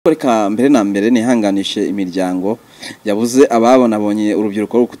Reka mbere na mbere nihanganishe imiryango yabuze ababo nabonye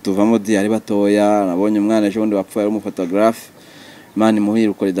urubyiruko rwo kutuvamo ari batoya nabonye umwana ejo bundi wapfuye ari umufotographe mani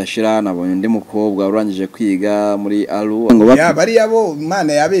muhiruko ridashira nabonye undi mukobwa urangije kwiga muri aru ya bari yabo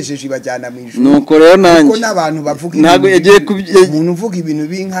imana yabejeje ibajyana mu ijuru nuko rero nanjye ko nabantu bavuga ntago yagiye umuntu uvuga ibintu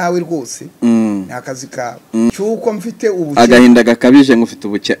binkawe rwose nta kazi kawe cyuko mfite ubuke agahinda gakabije ngufite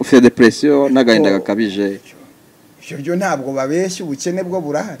ubuke ufite depression n'agahinda gakabije ibyo ntabwo babeshya ubukene bwo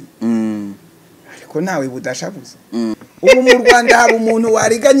burahari ariko nawe budashabuza ubu mu Rwanda hari umuntu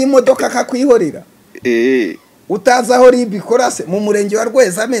wariganye imodoka akakwihorera utaza aho ribi korase mu murenge wa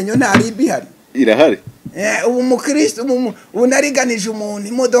Rweza amenyo nta ribi hari irahari ubu mukristo ubu nariganije umuntu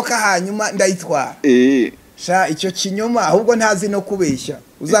imodoka hanyuma ndayitwara sha icyo kinyoma ahubwo ntazi no kubeshya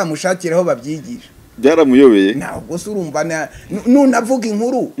uzamushakiraho babyigisha byaramuyobeye ntabwo se urumva nunavuga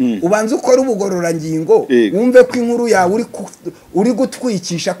inkuru ubanza ukora ubugororangingo wumve ko inkuru yawe uri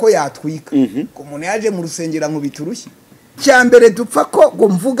gutwikisha ko yatwika ko umuntu yaje mu rusengero nkubiturushye cyambere dupfa ko ngo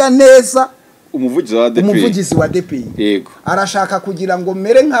mvuga neza umuvugizi wa DP yego arashaka kugira ngo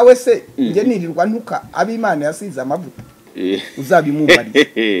mere nkawe se nge nirirwa ntuka abimana yasize amavuta uzabimubari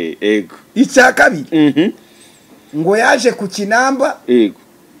yego icya kabiri ngo yaje ku kinamba yego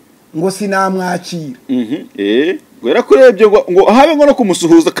ngo sinamwakira gwera kurebye ngo habe ngo no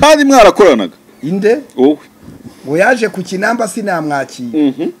kumusuhuza kandi mwarakoranaga inde wowe ngo yaje ku kinamba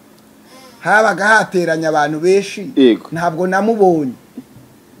sinamwakira habaga hateranya abantu benshi ntabwo namubonye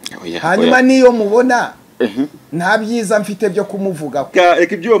hanyuma niyo mubona nta byiza mfite byo kumuvuga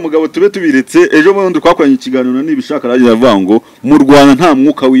reka ibyo mugabo tube tubiretse ejo bundi twakoranye ikiganiro n'ibishaka ragira avango mu Rwanda nta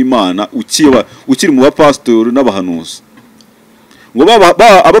mwuka w'Imana ukiri mu bapastori n'abahanuzi ngo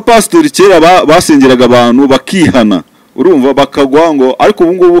abapastori kera basengeraga abantu bakihana urumva bakagwa ngo ariko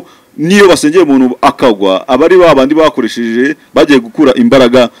ubu ngubu niyo basengeye umuntu akagwa abari babandi bakoresheje bagiye gukura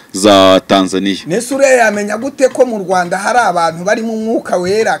imbaraga za Tanzania Nesure yamenya gute ko mu Rwanda hari abantu bari mu mwuka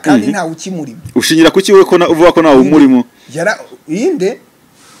wera kandi nta ukimurimo ushingira kuki we ko uvuga ko nta umurimo yara inde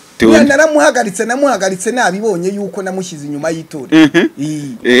namuhagaritse nabibonye yuko namushyize inyuma y'itore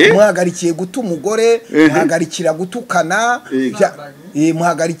muhagarikiye guta umugore muhagarikira gutukana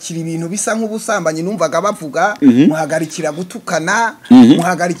muhagarikira ibintu bisa nk'ubusambanyi numvaga bavuga muhagarikira gutukana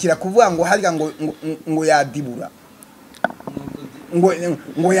muhagarikira kuvuga ngo harya ngo yadibura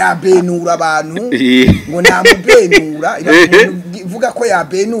ngo yabenura abantu ngo namubenura ivuga ko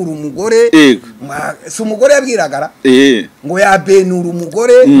yabenura umugore si umugore yabwiragara ngo yabenura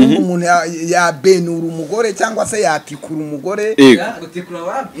umugore umuntu yabenura umugore cyangwa se yatikura umugore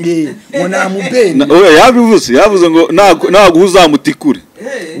ngo namubenura yavuze ngo ntago uzamutikure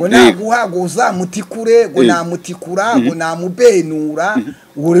ngo naguhago uzamutikure ngo namutikura ngo namubenura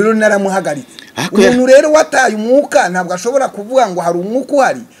ubu rero naramuhagaritse umuntu rero wataye umwuka ntabwo ashobora kuvuga ngo hari umwuka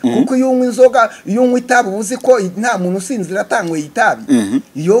uhari kuko iyo unywa inzoga iyo unywa itabi uzi ko nta muntu usinzira atanyweye itabi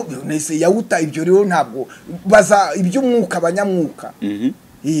iyo nese yawuta ibyo rero ntabwo baza iby'umwuka abanyamwuka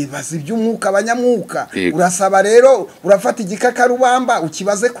baza iby'umwuka abanyamwuka urasaba rero urafata igikakarubamba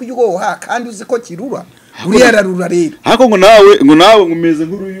ukibaze kuryoha kandi uzi ko kirura uriyararura rero ariko ngo nawe ngumeze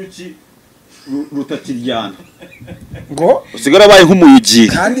nk'uruyuki rutakiryana ngo usigara baye nk'umuyugi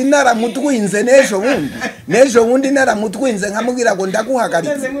kandi naramudwinze nejo bundi naramudwinze nkamubwira ngo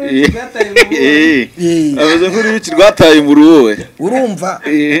ndaguhagaritse avuze nk'uruyuki rwataye mu ruwowe urumva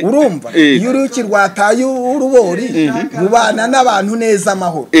iyo uruyuki rwataye urubori rubana n'abantu neza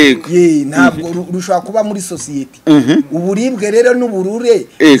amahoro ntabwo rushobora kuba muri sosiyete uburibwe rero n'uburure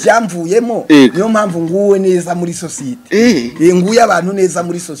byamvuyemo niyo mpamvu nguwe neza muri sosiyete nguye abantu neza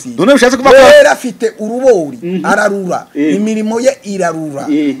muri sosiyete rero afite urubori ararura imirimo ye irarura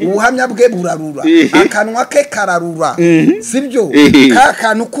ubuhamya bwe burarura akanwa ke kararura sibyo ka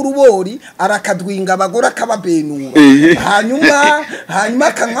kantu k'urubori arakadwinga abagore akababenura hanyuma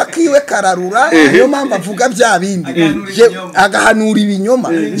akanwa kiwe kararura niyo mpamvu avuga bya bindi agahanura ibinyoma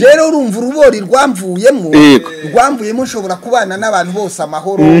rero urumva urubori rwamvuyemo nshobora kubana n'abantu bose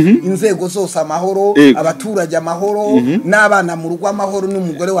amahoro inzego zose amahoro abaturage amahoro n'abana mu rugo amahoro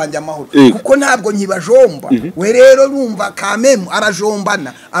n'umugore wanjye amahoro kuko ntabwo nkibajomba we rero numva kamemu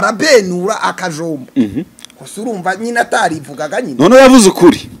arajombana arabenura akajomba gusa urumva nyine atarivugaga nyine none yavuze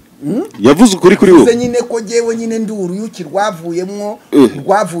ukuri yavuze ukuri kuri wowe nyine ko jewe nyine ndi uruyuki rwavuyemwo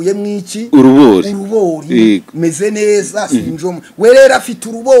iki urubori meze neza sinjoma we rero afite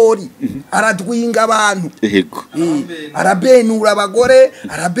urubori aradwinga abantu arabenura abagore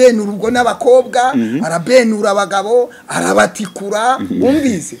arabenura ubwo n'abakobwa arabenura abagabo arabatikura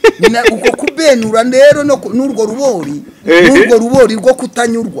umvise uko kubenura rero n'urwo rubori rwo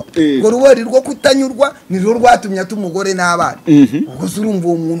kutanyurwa urwo rubori rwo kutanyurwa nirwo rwatumye atumugore n'abana ubwo urumva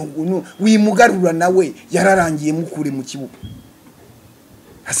uwo muntu wimugarura nawe yararangiye mukure mu kibuga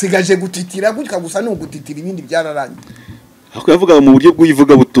hasigaje gutitira gutya gusa no gutitira ibindi byararangiye ako yavugaga mu buryo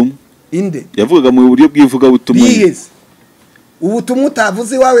bw'ivuga butumwa inde yavugaga mu buryo bw'ivuga butumwa ubutumwa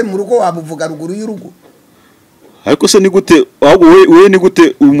utavuze iwawe mu rugo wabuvuga ruguru y'urugo ariko se ni gute ahubwo we ni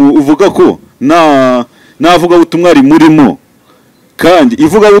gute uvuga ko navuga butumwa ari murimo kandi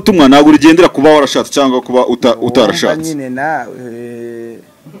ivuga butumwa ntabwo urigendera kuba warashatse cyangwa kuba utarashatse nyine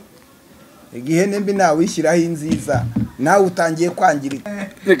igihe nembi nawe wishyiraho inziza nawe utangiye kwangirika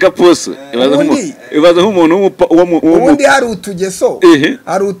reka pose ibaza nk'umuntu ubundi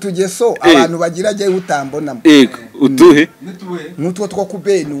hari utugeso abantu bagira jye utambonamo utuhe n'utwo two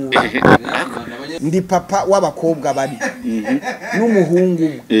kubenura ndi papa w'abakobwa bari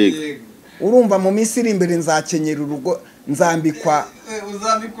n'umuhungu urumva mu minsi iri imbere nzakenyera urugo nzambikwa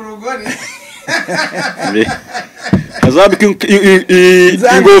urugori azambika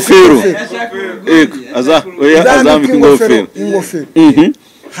ingofero azambika ingofero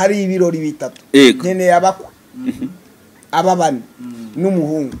hari ibirori bitatu nkeneye abakwe ababane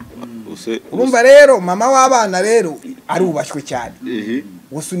n'umuhungu urumva rero mama w'abana rero arubashywe cyane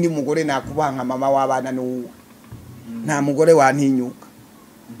gusa undi mugore nakubaha nka mama w'abana n'uwo nta mugore wantinyuka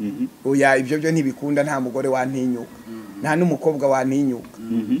oya ibyo byo ntibikunda nta mugore wantinyuka nta n'umukobwa wantinyuka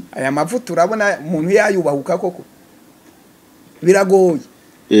aya mavuta urabona umuntu yayubahuka koko biragoye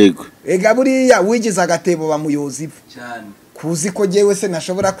ega buriya wigize agatebo bamuyoza ivu kuzi ko jewe se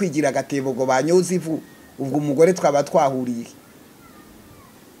nashobora kwigira agatebo ngo banyoza ivu ubwo umugore twaba twahuriye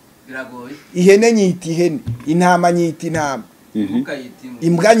biragoye ihene nyita ihene intama nyita intama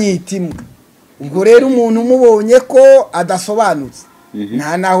imbwa nyita imbwa ubwo rero umuntu umubonye ko adasobanutse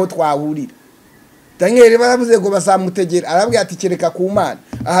nta naho twahurira Daniel baravuze ngo bazamutegera arabwira ati kereka ku Mana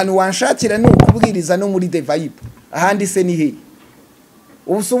ahantu wanshakira ni ukubwiriza no muri The Vibe ahandi se ni he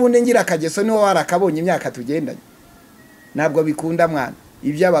ubusubundi ngira kageso niho warakabonye imyaka tugendanye ntabwo bikunda mwana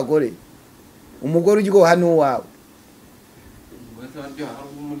iby'abagore umugore uryoha n'uwawe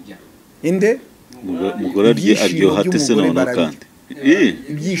inde umugore aryoha tese none kandi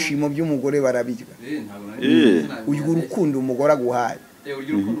ibyishimo by'umugore barabirya uyu urukundo umugore aguhaye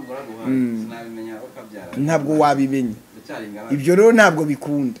ntabwo wabimenya ibyo rero ntabwo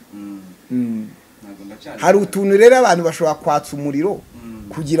bikunda hari utuntu rero abantu bashobora kwatsa umuriro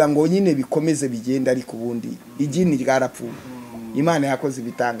kugira ngo nyine bikomeze bigenda ariko ubundi igini ryarapfuye Imana yakoze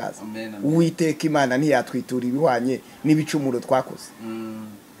ibitangaza Uwiteka Imana ntiyatwitura ibihwanye n'ibicumuro twakoze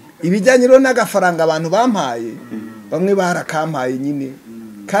ibijyanye rero n'agafaranga abantu bampaye bamwe barakampaye nyine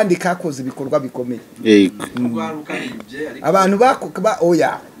kandi kakoze ibikorwa bikomeye abantu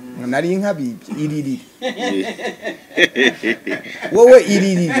oya nari inka bibye iririre wowe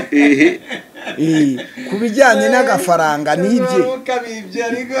iririre kubijyanye n'agafaranga nibye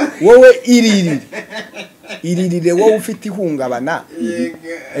wowe iririre wowe ufite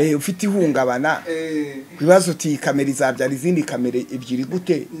ihungabana bibazo uti kamera izabyara izindi kamera ebyiri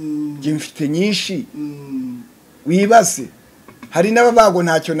gute nge mfite nyinshi wibaze hari n'ababago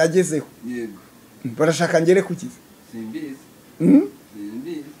ntacyo nagezeho barashaka ngere kukiza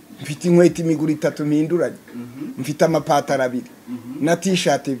mfite inkweto imiguru 3 mpinduranye mfite amapatara 2 na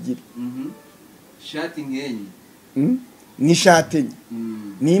t-shirt 2 shati ngenye ni shati enye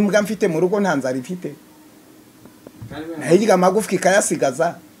nimbwa mfite mu rugo ntanzara ifite nahiga amagufi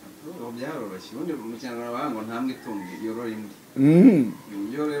kayasigaza byaroroshye ubundi mu cyangwa bango ntambwe itunge yorora imbwa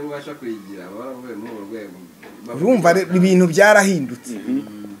iyo rero ubasha kuyigira baravuye muri urwego urumva ibintu byarahindutse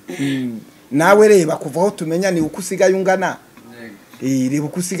nawe reba kuvaho tumenya ni uko usigaye ungana reba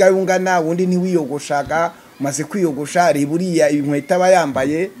uko usigaye ungana wundi ntiwiyogoshaga umaze kwiyogosha reba uriya inkweto aba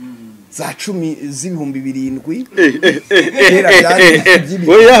yambaye za 10 z'ibihumbi 7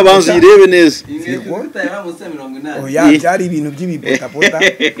 oya banzi irebe neza oya byari ibintu by'ibibota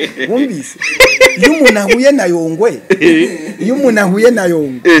wumvise iyo umuntu ahuye na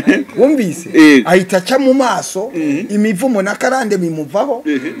yongwe wumvise ahita aca mu maso imivumo n'akarande bimuvaho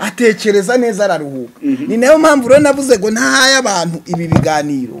atekereza neza araruhuka ni nayo mpamvu rero navuze ngo ntahaye abantu ibi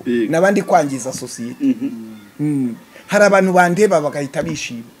biganiro nabandi kwangiza society hari abantu bandeba bagahita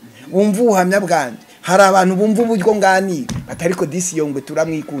bishima wumva ubuhamya bwanjye hari abantu bumva uburyo nganira atariko disi yongwe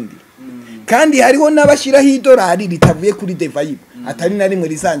turamwikundira kandi hariho n'abashiraho idolari ritavuye kuri The Vibe atari na rimwe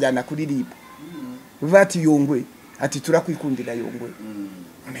rizanjana kuri RIB bati yongwe ati turakwikundira yongwe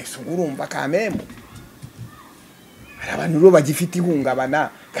nese urumva kamemo hari abantu ro bagifite ihungabana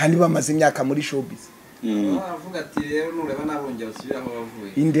kandi bamaze imyaka muri showbiz avuga ati rero nureba nabongera usubiraho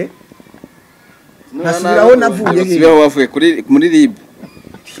bavuye inde nasubiraho navuye usubiraho bavuye kuri muri RIB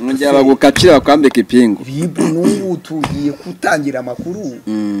nongera bagukacira bakambeka ipingu RIB n'ubu tugiye kutangira amakuru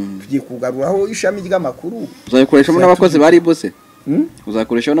tugiye kugaruraho ishami ry'amakuru uzayikoresha n'abakozi bari bose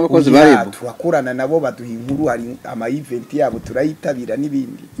uzakoresha n'abakozi bari bo turakorana nabo baduha inkuru hari ama event yabo turayitabira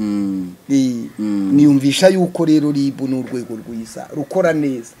n'ibindi niyumvisha yuko rero RIB n'urwego rwisa rukora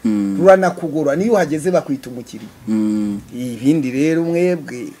neza ruranakugora niyo hageze bakwita umukiri ibindi rero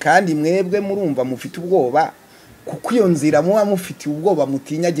mwebwe kandi mwebwe murumva mufite ubwoba kuko iyo nzira muba mufite ubwoba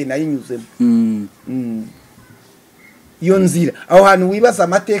mutinyage nayinyuzemo iyo nzira aho hantu wibaza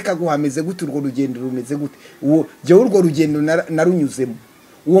amateka guhameze gute urwo rugendo rumeze gute uwo je urwo rugendo narunyuzemo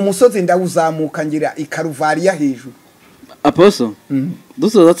uwo musozi ndawuzamuka ngira ikaruvariya hejuru Aposo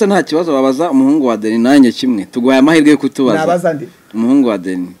dusoza nta kibazo babaza umuhungu wa Deni nanjye kimwe tugwaye amahirwe yo kutubaza nabaza ndi umuhungu wa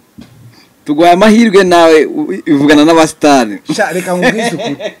Deni tugwaye amahirwe nawe ivugana n'abastari sha reka nkubwize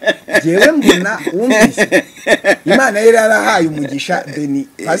ukuri jewe mbona wumvise Imana yari yarahaye umugisha Deni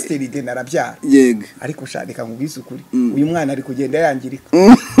Pastor Deni arabyara yego ariko sha reka nkubwize ukuri uyu mwana ari kugenda yangirika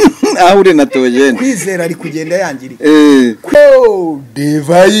aho uri na Tojene kwizera ari kugenda yangirika ko The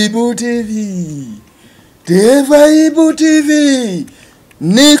Vibe TV The Vibe TV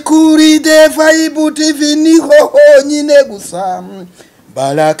ni kuri The Vibe TV niho honyine gusa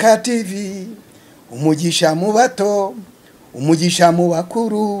Baraka TV umugisha mu bato umugisha mu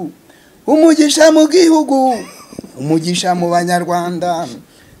bakuru umugisha mu gihugu umugisha mu banyarwanda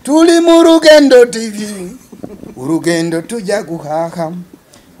turi mu Rugendo TV urugendo tujya guhaha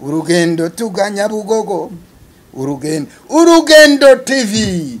urugendo tuganya Bugogo urugendo TV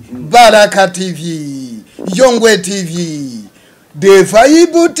Baraka TV Yongwe TV The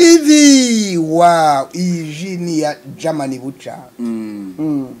Vibe TV wa ijini ya Germany bucha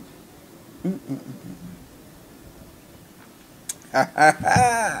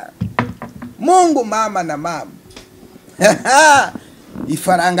Mungu mama na mama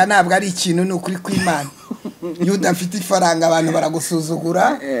ifaranga ntabwo ari ikintu n'ukuri kw'Imana yudafite ifaranga abantu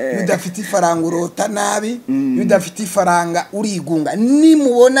baragusuzugura yudafite ifaranga urota nabi yudafite ifaranga urigunga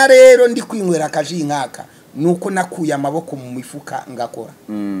nimubona rero ndi kwinywera akaji nkaka nuko nakuye amaboko mu mifuka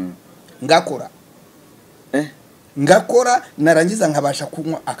ngakora narangiza nkabasha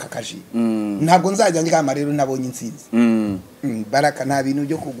kunywa aka kaji ntabwo nzajya ndyama rero nabonye insinzi Baraka nta bintu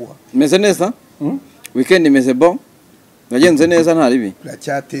byo kuguha meze neza weekend imeze bon yagenze neza nta ribi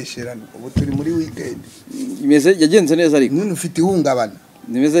uracyatesherana ubu turi muri weekend imeze yagenze neza ariko none ufite ihungabana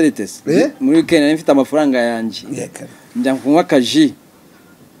nimeze ritese muri weekend nari mfite amafaranga yanjye njya kunywa kaji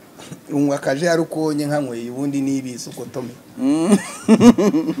unywa kaji arukonye nkanyweye ubundi nibiza uko tome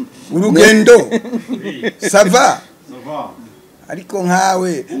urugendo sava ariko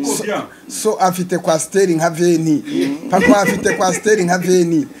nkawe so afite kwasteri nka veni papa afite kwasteri nka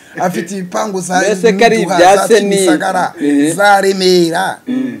veni afite ipangu za Sagara za Remera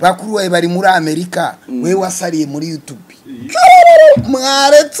bakuru we bari muri Amerika we wasariye muri YouTube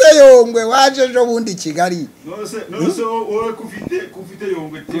mwaretse yongwe waje jo bundi Kigali nose wowe kufite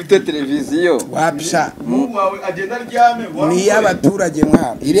yongwe kufite televiziyo wapsha mungu wawe agenda ryame ni y'abaturage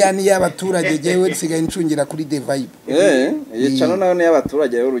mwana iriya ni y'abaturage jewe nsigaye ncungira kuri The Vibe yicano nayo ni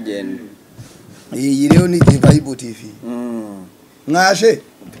y'abaturage y'urugendo iyi rero ni The Vibe TV mwaje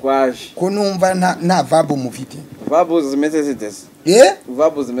twaje ko numva nta vabu mufite vabu zimeze zitese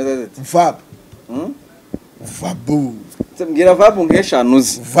vabu zimeze zite vabu mbwira vabu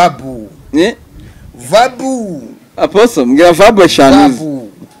nk'eshanuzi vabu Aposo mbwira vabu eshanuzi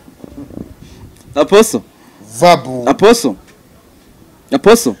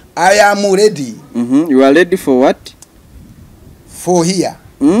Aposo I am ready you are ready for what for here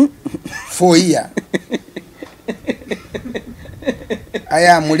I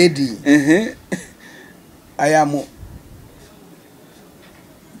am ready I am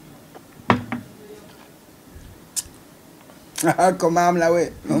komamla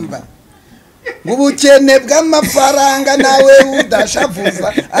we numva ubukene bw'amafaranga nawe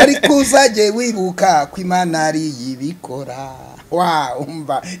udashavuza ariko uzaje wibuka kw'Imana ari yibikora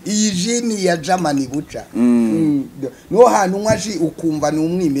umva iyi jini ya Germany buca no hantu nkwaji ukumva ni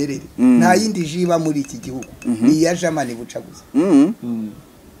umwimerere nta yindi jiba muri iki gihugu ni ya Germany buca gusa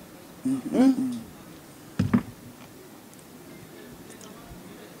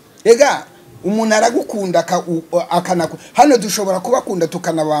ega umuntu aragukunda akanaku hano dushobora kubakunda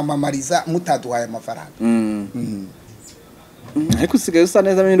tukanabamamariza mutaduhaye amafaranga ariko usigaye usa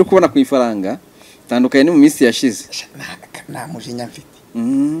neza n'indi kubona ku ifaranga tandukanye ni mu minsi yashize nta mujinya mfite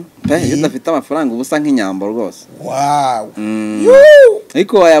iyo udafite amafaranga ubusa nk'inyambo rwose wow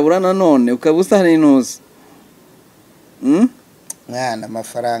ariko wayabura nanone ukaba usa n'intuzi mwana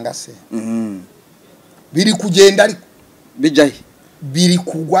amafaranga se biri kugenda ariko bijahe biri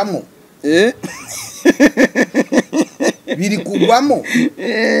kugwamo biri kugwamo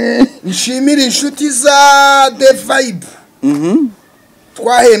nshimira inshuti za The Vibe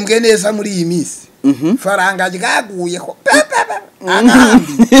twahembwe neza muri iyi minsi faranga ryaguyeho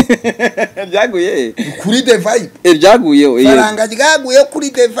ryaguye kuri The Vibe ryaguye faranga ryaguye kuri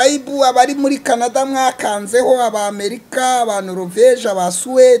The Vibe abari muri Canada mwakanzeho Abamerika Abanoruveje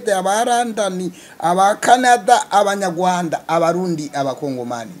Abasuwede Abarandani Aba Canada Abanyarwanda Abarundi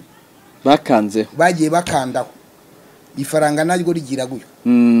Abakongomani bakanzeho bagiye bakandaho ifaranga naryo rigira guyo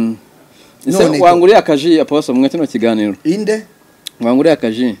none wanguriye akaji aposo mwete no kiganiro inde wanguriye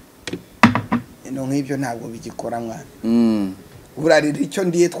akaji no nk'ibyo ntabwo bigikora mwana urarira icyo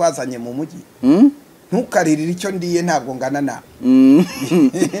ndiye twazanye mu mujyi ntukaririra icyo ndiye ntabwo ngana nawe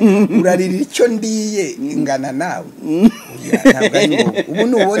urarira icyo ndiye ngana nawe ubu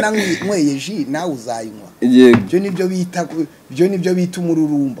nubona nkweye ji nawe uzayinywa ibyo nibyo bita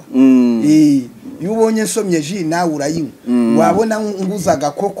umururumba iyo ubonye nsomye ji nawe urayinywa wabona nguza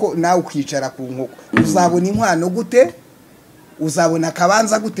agakoko nawe ukicara ku nkoko uzabona inkwano gute uzabona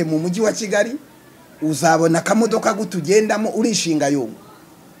akabanza gute mu mujyi wa Kigali uzabona akamodoka gute ugendamo urishinga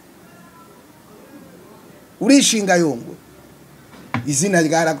yongwe izina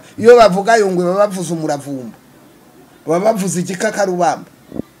ryara iyo bavuga yongwe baba bavuze umuravumba baba bavuze igikakarubamba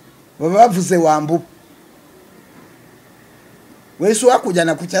baba bavuze wambu wese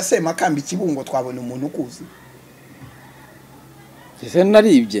wakujyana ku cyasema kamba ikibungo twabona umuntu ukuzi ese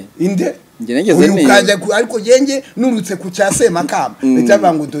naribye inde nge negeze ni ukaje ariko yenge nurutse ku cyasema kamba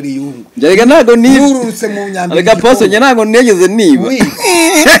cyava ngo dori yungu ngerega nago ni nurutse mu nyambi rega poso nge nago negeze niba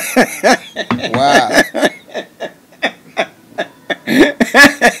wa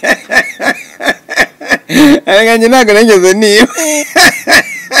rega nge nago negeze niba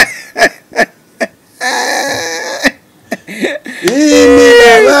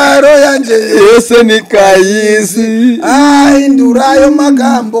imibabaro yanje yose ni kayizi ahindura ayo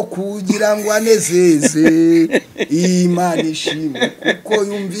magambo kugira ngo anezeze Imana ishimwe kuko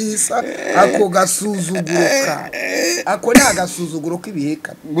yumvisa ako gasuzuguro ako ni agasuzuguro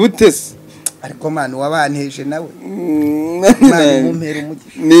k'ibihekane gute se ariko mwana wabanteje nawe mwana mumpera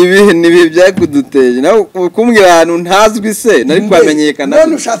umugisha nibi byakuduteje nawe kumbwira ahantu ntazwi se nari kwamenyekana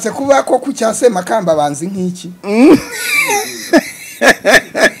none ushatse kuba ko ku cyasema kamba banzi nk'iki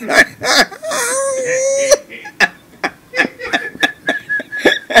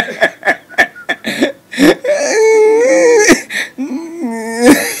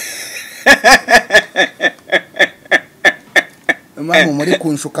mama muri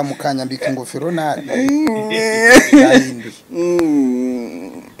kunshuka mukanyambika ingofero nabi yahinduye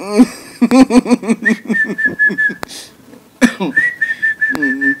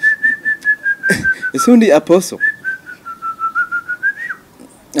ese undi aposo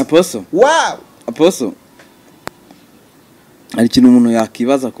wow aposo ari kintu umuntu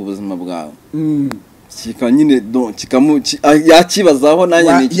yakibaza ku buzima bwawe kika nyine yakibazaho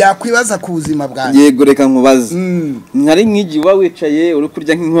nanye yakwibaza ku buzima bwawe yego reka nkubaze nkari nk'igi wa wicaye uri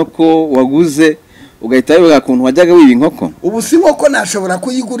kurya nk'inkoko waguze ugahita wibaga kuntu wajyaga wiba inkoko ubu si nkoko nashobora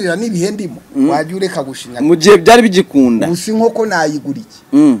kuyigurira n'ibihe ndimo wajya ureka gushinya mu gihe byari bigikunda ubu si nkoko nayigura iki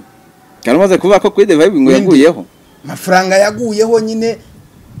kandi umaze kuvuga ko kuri The Vibe ngo yaguyeho amafaranga yaguyeho nyine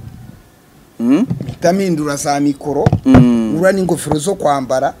utamindura za mikoro ura n'ingofero zo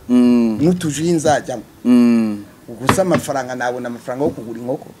kwambara n'utuji nzajyamo gusa amafaranga nabona amafaranga yo kugura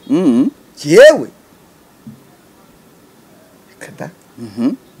inkoko yewe kada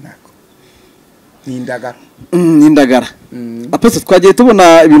nako n'indagara apose twagiye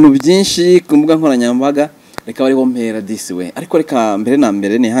tubona ibintu byinshi ku mbuga nkoranyambaga reka bariho mpera disi we ariko reka mbere na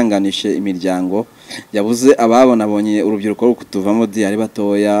mbere nihanganishe imiryango yabuze ababona abonye urubyiruko rwo kutuvamo ari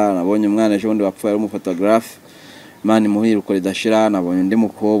batoya nabonye umwana ejo bundi wapfuye ari umufotogarafe mani muhira uko ridashira nabonye undi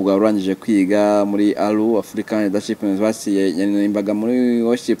mukobwa urangije kwiga muri ALU African Leadership University yanimbaga muri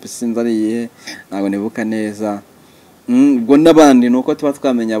worship sinzariye ntabwo nibuka neza ubwo nabandi nuko tuba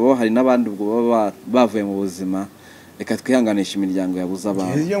twamenya abo hari nabandi ubwo baba bavuye mu buzima reka twihanganisha imiryango yabuze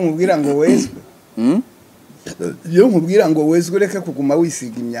abantu iyo nkubwira ngo wezwe iyo nkubwira ngo wezwe reke kuguma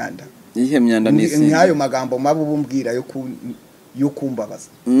wisiga imyanda ihe myanda nisi nkayo magambo mabu bumbwira yo yo kumbabaza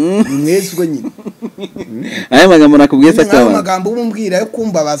ni mwezwe nyine aya magambo nakubwiye se cyangwa magambo umbwira yo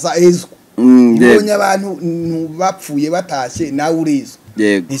kumbabaza ezwe mbonye abantu bapfuye batashye nawe urizwe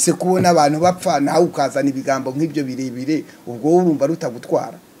ese kubona abantu bapfa nawe ukazana ibigambo nk'ibyo birebire ubwo urumva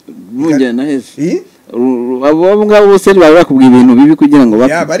rutagutwara munjye naheze abo ngabo bose bari bakubwiye ibintu bibi kugira ngo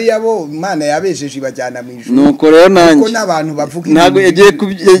ya bari yabo Imana yabejeje ibajyana mu ijuru nuko rero nanjye ko nabantu bavuga ntago yagiye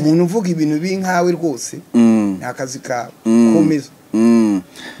umuntu uvuga ibintu binkawe rwose akazi kawe komeza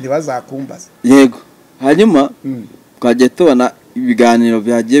ntibazakumbaza yego hanyuma twagiye tubona ibiganiro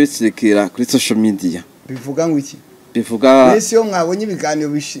byagiye bisirikira kuri social media bivuga ngo iki bivuga mbese iyo mwabonye ibiganiro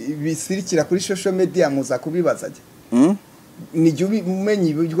bisirikira kuri social media muza kubibazaje nijye umenye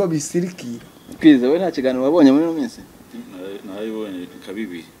ibyo bisirikira kwiza we nta kiganiro wabonye muri minsi nayibonye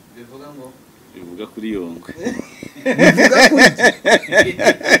kabibi bivuga ngo bivuga kuri yongwe bivuga kuri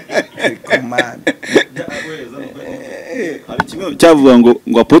komanda hari kimwe cyavuga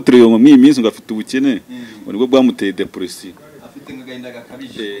ngo apotre yongwe mu minsi ngo afite ubukene nibwo bwamuteye depression afite agahinda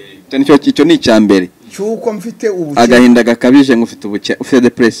gakabije icyo ni icyambere cyuko mfite ubukene agahinda gakabije ngo ufite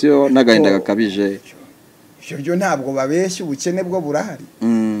depression n'agahinda gakabije ibyo ntabwo babeshya ubukene bwo burahari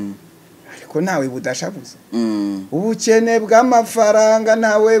ariko nawe budashabuza ubukene bw'amafaranga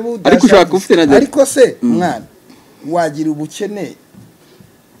nawe budashabuza ariko se mwana wagira ubukene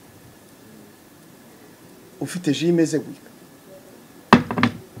ufite ji imeze gutya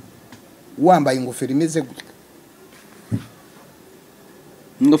wambaye ingofero imeze gutya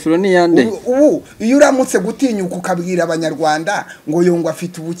ingofero ni yande ubu iyo uramutse gutinyuka ukabwira abanyarwanda ngo yongo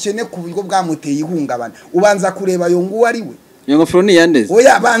afite ubukene ku buryo bwamuteye ihungabana ubanza kureba yongo uwo ari we iyo ngofero ni yande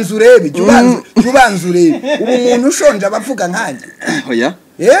oya banza urebe ubanza urebe ubu umuntu ushonje abavuga nkanjye oya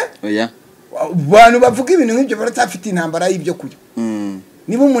oya abantu bavuga ibintu nk'ibyo baratafite intambara y'ibyo kurya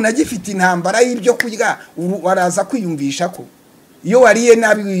niba umuntu agifite intambara y'ibyo kurya waraza kwiyumvisha ko iyo wariye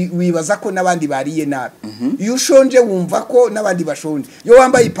nabi wibaza ko nabandi bariye nabi iyo ushonje wumva ko nabandi bashonje iyo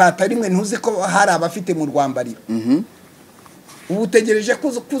wambaye ipataro imwe ntuzi ko hari abafite mu rwambariro ubu utegereje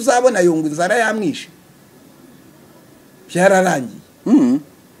ko uzabona yongo inzara yamwishe byararangiye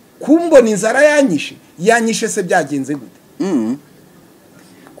kumbona inzara yanyishe se byagenze gute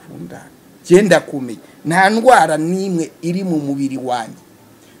kunda genda kumenya nta ndwara n'imwe iri mu mubiri wanjye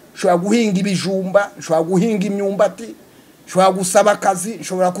nshobora guhinga ibijumba nshobora guhinga imyumbati nshobora gusaba akazi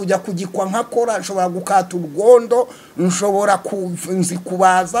nshobora kujya kugikwa nkakora nshobora gukata urwondo nshobora nzi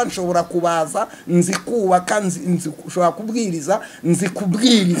kubaza nshobora kubaza nzi kubaka nshobora kubwiriza nzi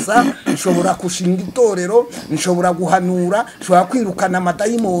kubwiriza nshobora gushinga itorero nshobora guhanura nshobora kwirukana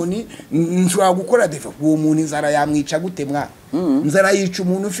amadayimoni nshobora gukora defa uwo muntu inzara yamwica gute mwana inzara yica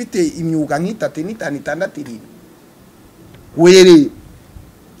umuntu ufite imyuga nk'itatu n'itanu itandatu irindwi were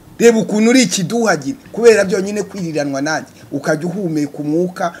reba ukuntu uri ikiduhagire kubera byonyine kwiriranwa nanjye ukajya uhumeka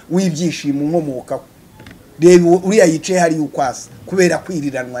umwuka w'ibyishimo nkomokaho reba uriya yicaye hariya ukwasa kubera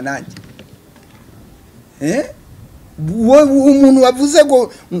kwiriranwa nanjye umuntu wavuze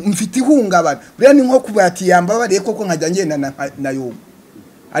ngo mfite ihungabana buriya ni nko kubati yambabariye koko nkajya ngenda na yombi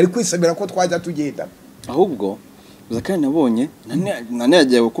ari kwisabira ko twajya tugenda ahubwo uza kandi nabonye nane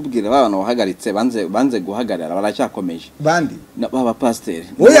yagiye gukubwira abana bahagaritse banze guhagarara baracyakomeje bandi baba pasiteri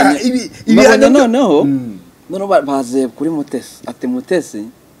oya ibi noneho baze kuri Mutesi ati Mutesi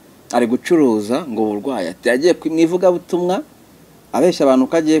ari gucuruza ngo burwayi ati yagiye mwivuga butumwa abesha abantu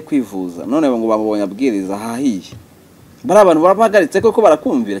kagiye kwivuza none ngo babonye abwiriza hahiye bari abantu barahagaritse koko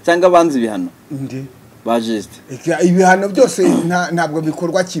barakumvira cyangwa banze ibihano ndi bajiste ibihano byose ntabwo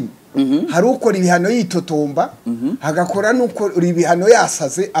bikorwa kimwe hari ukora ibihano yitotomba hagakora nuko ibihano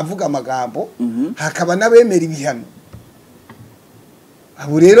yasaze avuga amagambo hakaba n'abemera ibihano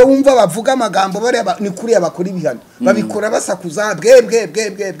abo rero wumva bavuga amagambo bareba ni kuri abakora ibihano babikora basakuza bwe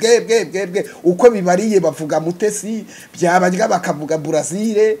uko bibariye bavuga Mutesi byabarya bakavuga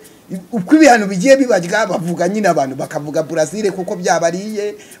Brazil uko ibihano bigiye bibajya bavuga nyine abantu bakavuga Brazil kuko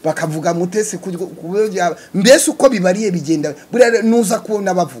byabariye bakavuga Mutesi mbese uko bibariye bigenda buriya nuza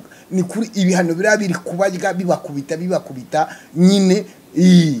kubona bavuga ni kuri ibihano biri kubajya bibakubita nyine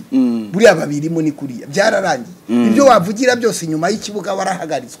buriya babirimo ni kuriya byararangiye ibyo wavugira byose inyuma y'ikibuga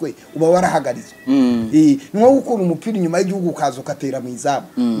warahagaritswe uba warahagaritswe nko gukora umupira inyuma y'igihugu ukaza ukatera mu izamu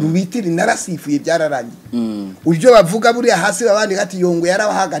rubitiri narasifuye byararangiye ibyo bavuga buriya hasi babandi gati yongo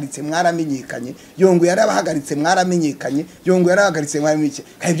yarabahagaritse mwaramenyekanye yongo yarabahagaritse mwaramenyekanye yongo yarabahagaritse mwaramenyekanye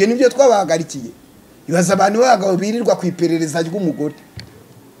ibyo nibyo twabahagarikiye ibaza abantu bagabo birirwa ku iperereza ry'umugore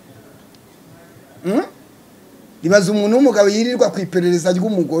ibaza umuntu w'umugabo yirirwa ku iperereza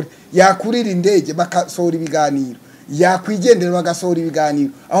ry'umugore yakurira indege bagasohora ibiganiro yakwigendera bagasohora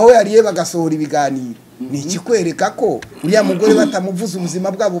ibiganiro aho yariye bagasohora ibiganiro ni ikikwereka ko uriya mugore batamuvuza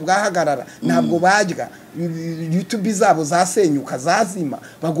ubuzima bwabo bwahagarara ntabwo bajya YouTube zabo zasenyuka zazima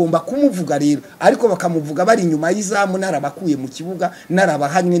bagomba kumuvuga rero ariko bakamuvuga bari inyuma y'izamu narabakuye mu kibuga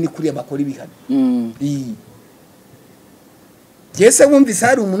narabahanywe ni kuri bakora ibihano Jese wumvise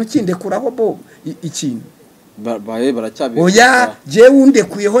hari umuntu ukindekuraho bo ikintu baye baracyabi oya je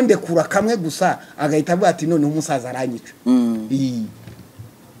wundekuyeho ndekura kamwe gusa agahita avuga ati none umusaza aranyica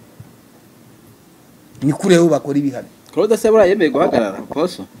ni kureho bakora ibihano Claude se yemeye guhagarara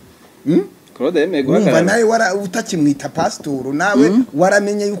koso Claude yemeye guhagarara umva nawe utakimwita pastor nawe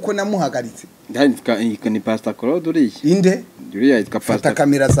waramenye yuko namuhagaritse ndandika ni pastor Claude uriye inde uriya yitwa pastor fata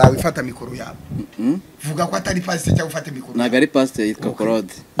kamera zawe fata mikoro yawe vuga ko atari pastor cyangwa ufate mikoro naga ari pastor yitwa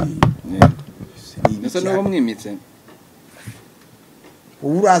Claude nese no bamwimitse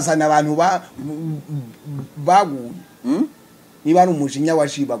urazana abantu baguye niba ari umujinya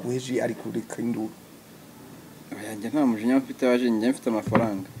wajiba guheje ari kuri kinduru yanjye nta mujinya mfite waje njye mfite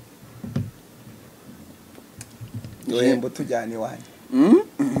amafaranga yembo tujyane wanje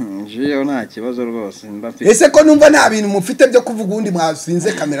jiyo nta kibazo rwose ndafite ese ko numva nta bintu mufite byo kuvuga undi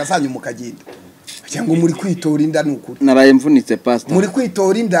mwasinze kamera zanyu mukagenda cyangwa muri kwitora inda nukuri naraye mvunitse pastor muri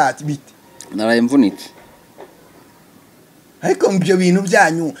kwitora inda biti naraye mvunitse ariko mbyo bintu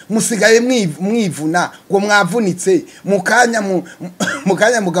byanyu musigaye mwivuna ngo mwavunitse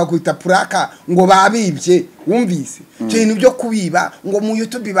mukanya mugakwita puraka ngo babibye wumvise cyane byo kubiba ngo mu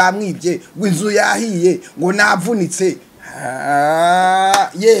YouTube bamwibye ngo inzu yahiye ngo navunitse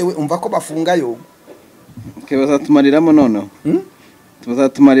yewe umva ko bafunga yo bazatumariramo noneho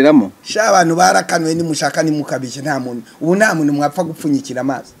bazatumariramo sha abantu barakanwe ni mushaka ni mukabije nta muntu ubu nta muntu mwapfa gupfunyikira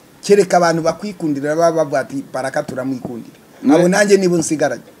amazi kereka abantu bakwikundira bavuga ati baraka turamwikundira abo nanjye nibo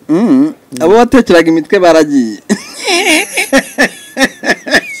nsigaranye abo batekeraga imitwe baragiye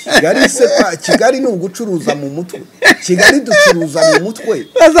Kigali ni ugucuruza mu mutwe Kigali ducuruza mu mutwe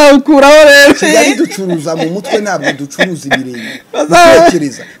bazawukuraho rero Kigali ducuruza mu mutwe ntabwo ducuruza ibirenge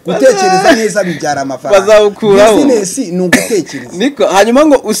gutekereza neza bibyara amafaranga bazawukuraho business ni ugutekereza niko hanyuma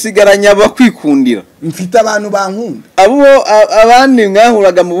ngo usigaranya abakwikundira mfite abantu bankunda abo abandi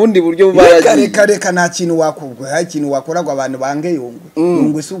mwahuraga mu bundi buryo baragiye reka nta kintu wakubwa hari ikintu wakoragwa abantu bange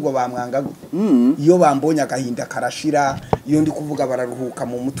yongwe si ubwo bamwangaga iyo bambonye agahinda karashira iyo ndi kuvuga bararuhuka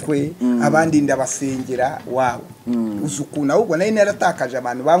mu mutwe abandi ndabasengera wawe uzukuna ahubwo nari naratakaje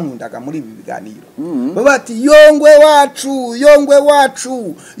abantu bankundaga muri ibi biganiro babati yongwe wacu yongwe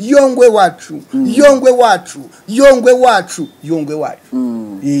wacu yongwe wacu yongwe wacu yongwe wacu yongwe wacu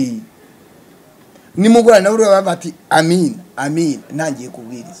ni mugora na uri bati amin amin nangiye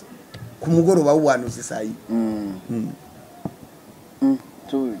kubwiriza ku mugoroba w'uwanuze sayi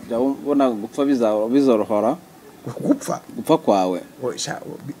tubona gupfa bizorohora gupfa kwawe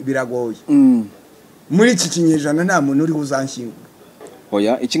biragoye muri iki kinyejana nta muntu uri uzanshyingura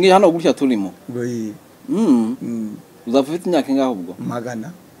oya iki ngiye hano gutya turimo uzafite imyaka ingaho ubwo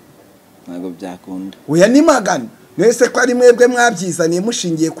magana ntabwo byakunda oya ni magana nese ko ari mwebwe mwabyizaniye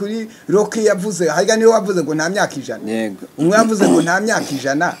mushingiye kuri Rocky yavuze haga niwe wavuze ngo nta myaka 100 yego umwe yavuze ngo nta myaka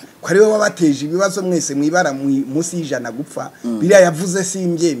 100 ko ari we wabateje ibibazo mwese mwibara munsi y'ijana gupfa biriya yavuze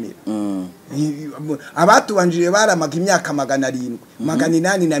simbyemera abatubanjije baramaga imyaka 700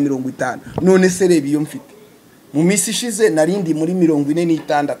 850 none se reba iyo mfite mu misi ishize narindi muri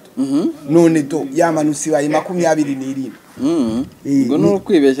 46 none do yamanusi baye 27 ngo no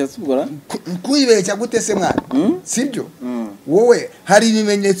kwibeshya subura kwibeshya gute se mwana sibyo wowe hari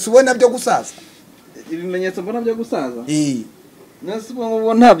ibimenyetso ubona byo gusaza ibimenyetso mbona byo gusaza nase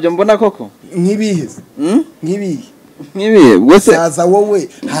ubwo ntabyo mbona koko nk'ibiheze nk'ibihe gose saza wowe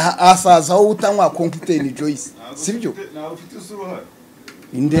asaza wowe utanywa Compton Joyce sibyo nawe ufite usuruhara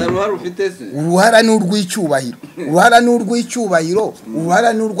Uruhara ufite se uruhara n'urw'icyubahiro uruhara n'urw'icyubahiro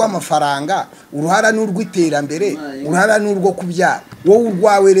uruhara n'urw'amafaranga uruhara n'urw'iterambere uruhara n'urwo kubyara wowe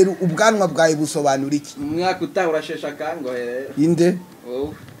urwawe rero ubwanwa bwawe busobanura iki umwaka utahurashesha kangohe inde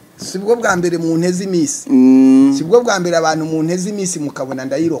sibwo bwa mbere mu ntezi imisi sibwo bwa mbere abantu mu ntezi imisi mukabona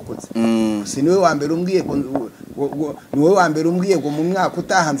ndayirokotse siniwe wa mbere umbwiye ko niwe wa mbere umbwiye ngo mu mwaka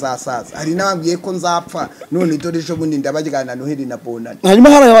utaha nzasaza hari nababwiye ko nzapfa none dore ejo bundi ndabajyana Noheli na Bonani hanyuma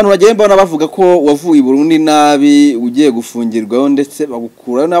hari abantu bagiye mbona bavuga ko wavuye i Burundi nabi ugiye gufungirwaho ndetse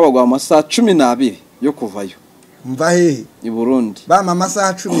bagukurayo n'abagwa amasaha 12 yo kuvayo mva hehe i Burundi bama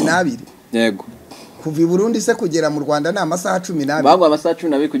amasaha 12 yego kuva i Burundi se kugera mu Rwanda na amasaha 12 bagwa amasaha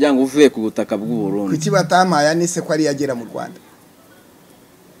 12 kugira ngo uvuye ku butaka bw'u Burundi kuki batampaya nise ko ari yagera mu Rwanda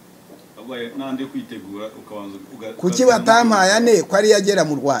nande kwitegura ukabanza kuki batampaya ne ko ari yagera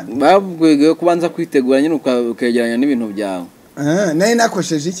mu Rwanda babwege kubanza kwitegura nyine ukegeranya n'ibintu byawe naye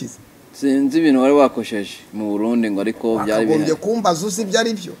nakosheje iki sinzi ibintu wari wakosheje mu Burundi ngo ariko byari bihari kumbaza uzi ibyo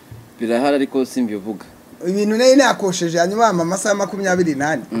ari byo birahari ariko simbivuga ibintu nayo nakosheje hanyuma amasaha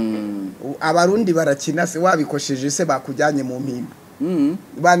 28 abarundi barakina se wabikosheje se bakujyanye mu mpimba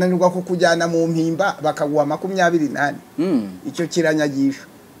bananirwa kukujyana mu mpimba bakaguha 28 icyo kiranyagisho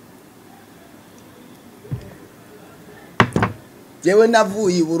jewe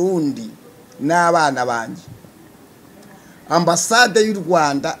navuye i Burundi n'abana banje ambasade y'u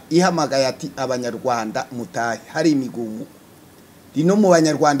Rwanda ihamagaye ati abanyarwanda mutahe hari imigumu rino mu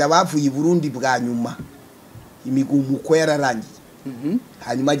banyarwanda bavuye i Burundi bwa nyuma imigumu ko yararangiye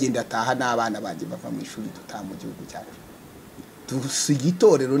hanyuma agenda ataha n'abana banje bava mu ishuri dutaha mu gihugu cyacu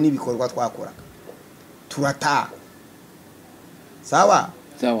dusigitorero n'ibikorwa twakoraga turataha sawa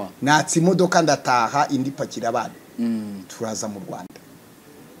natsi imodoka ndataha indi pakira abana turaza mu Rwanda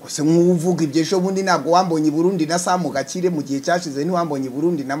Kose nk'uvuga ibyo bundi ntabwo wambonye i Burundi na Samu Gakire mu gihe cyashize ni wambonye i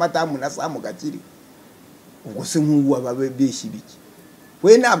Burundi na madamu na Samu Gakire ubwo se nk'ubu ababeshyi biki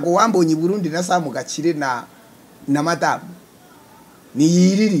we ntabwo wambonye i Burundi na Samu Gakire na madamu ni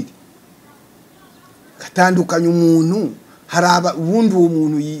yiririre katandukanye umuntu haraba ubundi uwo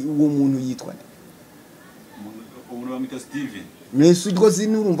muntu yitwa umuntu bamita Steven Nesu rwo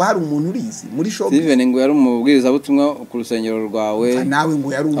zinurumva hari umuntu urizi muri shop Steven ngo yari umubwiriza butumwa ku rusengero rwawe nawe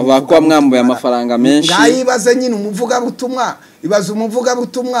ngo yari abakwa mwambuye amafaranga menshi ngayibaze nyine umuvuga butumwa ibaza umuvuga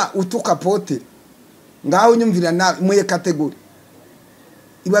butumwa utuka pote ngaho nyumvira na muye kategori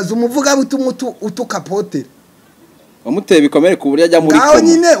ibaza umuvuga butumwa utuka pote wamuteye bikomere ku buryo ajya muri ngaho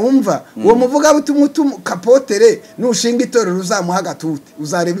nyine umva uwo muvuga butumwa utuka potere nushinga itorero uzamuha gatute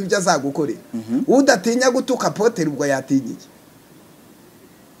uzareba ibyo azagukorera udatinya gutuka potere ubwo yatinyiye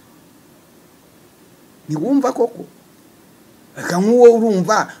niwumva koko aka nk'uwo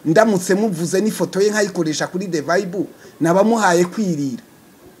urumva ndamutse muvuze n'ifoto ye nkayikoresha kuri The Vibe nabamuhaye kwirira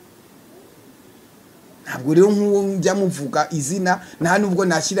ntabwo rero nk'uwo njya muvuga izina nta nubwo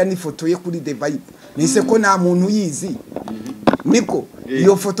nashyira n'ifoto ye kuri The Vibe nise ko nta muntu yizi niko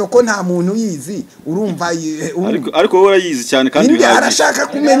iyo foto ko nta muntu yizi urumva ariko wowe urayizi cyane kandi bihagije arashaka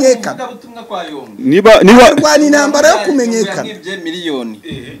kumenyekana niba rwani intambara yo kumenyekana miliyoni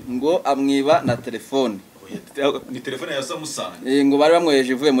ngo amwiba na telefone ni telefone ya Samsung ngo bari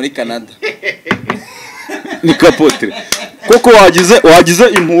bamweje ivuye muri Canada ni kapotre koko wagize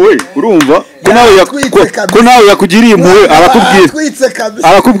impuwe urumva ko nawe yakugiriye impuwe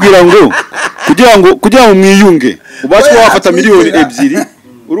arakubwira ngo kugira ngo mwiyunge ubaswe wafata miliyoni 2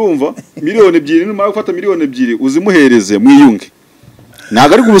 urumva miliyoni 2 numara gufata miliyoni 2 uzimuhereze mwiyunge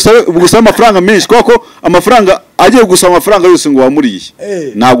naga ari gusaba amafaranga menshi kuko amafaranga agiye gusaba amafaranga yose ngo wamuriye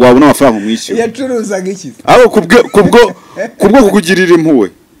ntabwo wabona amafaranga umwishyura yacuruzaga iki abo kubwo kukugirira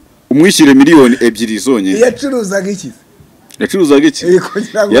impuwe umwishyire miliyoni 2 zonyine yacuruzaga iki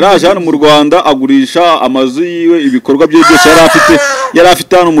yaraje hano mu Rwanda agurisha amazu yiwe ibikorwa bye byose yari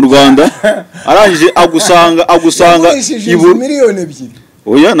afite hano mu Rwanda arangije agusanga ibu miliyoni 2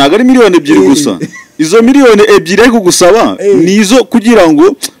 oya naga ari miliyoni 2 gusa izo miliyoni 2 ariko gusaba nizo kugira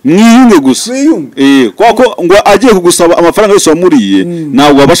ngo mwiyunge gusa kwako ngo agiye kugusaba amafaranga yose wamuriye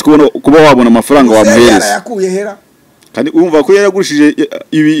ntabwo wabasha kuba wabona amafaranga wamuhereza yakuye hera kandi umva ko yaragurishije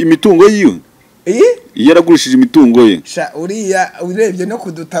imitungo yiwe yaragurishije imitungo ye uriya urebye no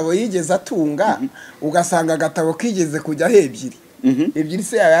kudutabo yigeze atunga ugasanga agatabo kigeze kujya hebyiri ebyiri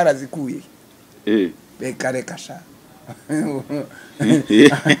se yarazikuye reka sha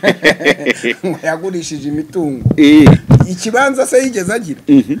yagurishije imitungo ikibanza se yigeze agira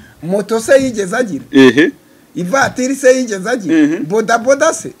moto se yigeze agira ivatiri se yigeze agira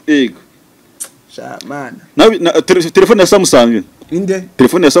bodaboda se yego shamana telefone ya Samsung inde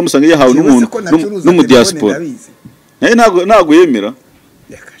telefone ya Samsung yahawe n'umuntu no mu diaspora ntago yemera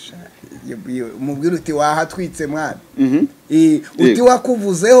umubwira uti wahatwitse mwana uti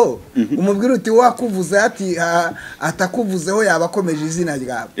wakuvuzeho umubwira uti wakuvuze ati atakuvuzeho yabakomeje izina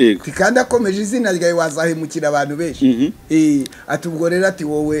ryawe kandi akomeje izina ryawe wazahemukira abantu benshi ati ubwo rero ati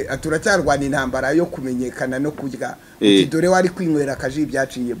wowe aturacyarwana intambara yo kumenyekana no kurya uti dore wari kwinywera akaji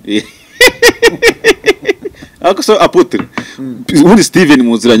byaciyemo ako so apotre ubundi Steven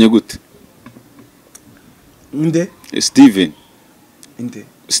muziranye gute inde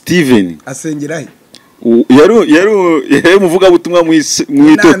Steven asengerahe yari muvuga butumwa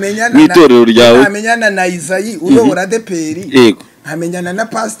mwitorero ryawe namenyana na Isayi uyobora deperi yego nkamenyana na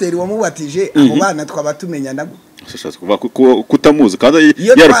pasiteri wamubatije abo bana twabatumenyana kutamuzi kandi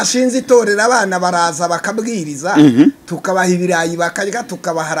iyo twashinze itorero abana baraza bakabwiriza tukabaha ibirayi bakarya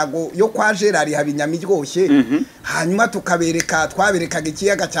tukabaharago yo kwa Gerard habinyama iryoshye hanyuma twaberekaga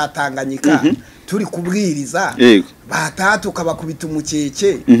ikiyaga cya Tanganyika turi kubwiriza bataha tukabakubita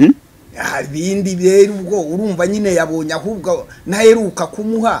umukeke bindi rero ubwo urumva nyine yabonye ahubwo naheruka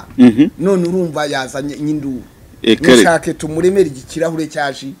kumuha none urumva yazanye nyindu mushake tumuremera igikirahure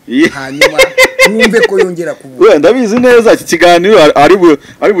cyaji hanyuma mwumve ko yongera kuvuga ndabizi neza iki kiganiro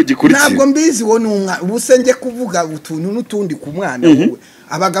ari bugikurikira ntabwo mbizi wo numwa ubusenge kuvuga utuntu n'utundi ku mwana wowe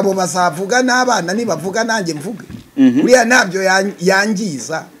abagabo bazavuga n'abana nibavuga nanjye mvuge uriya ntabyo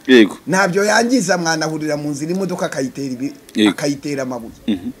yangiza yego ntabyo yangiza mwana hurira mu nzira imodoka akayitera amabuye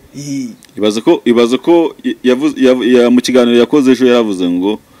ibaza ko mu kiganiro yakoze ejo yaravuze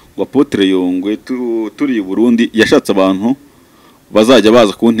ngo Apotre Yongwe turi i Burundi yashatse abantu bazajya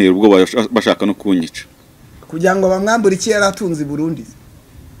baza kuntera ubwo bashaka no kunyica kugira ngo bamwambure iki yaratunze i Burundi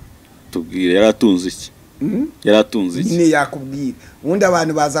tubwire yaratunze iki yaratunze iki ni yakubwira ubundi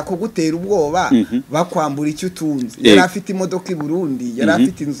abantu baza kugutera ubwoba bakwambura icyo utunze yari afite imodoka i Burundi yari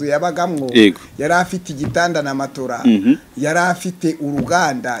afite inzu yabagamwo yari afite igitanda na matora yari afite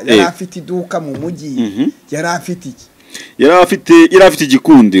uruganda yari afite iduka mu mujyi yari afite iki yari afite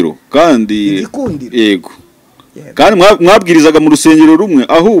igikundiro kandi yego kandi mwabwirizaga mu rusengero rumwe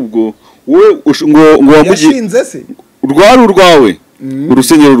ahubwo wowe ngo yashinze se urwari urwawe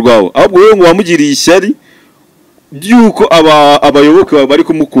urusengero rwawe ahubwo wowe ngo wamugiriye ishyari byuko abayoboke bari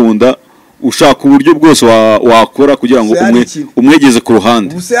kumukunda ushaka uburyo bwose wakora kugira ngo umwegeze ku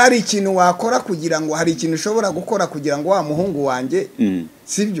ruhande ubuse hari ikintu wakora kugira ngo hari ikintu ushobora gukora kugira ngo wa muhungu wanjye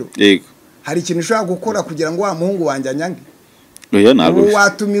sibyo yego hari ikintu ushobora gukora kugira ngo wa muhungu wanjye anyange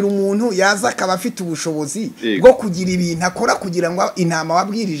watumira umuntu yaza akaba afite ubushobozi bwo kugira ibintu akora kugira ngo intama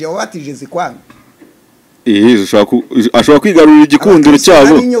wabwirije wabatije zikwanga ashobora kwigarurira igikundiro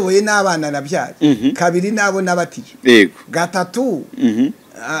cyabo n'inyoboye n'abana nabyari kabiri nabo nabatije gatatu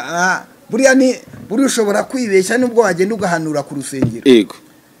buriya ushobora kwibeshya nubwo wagenda ugahanura ku rusengero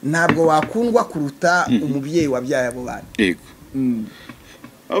ntabwo wakundwa kuruta umubyeyi wabyaye abo bana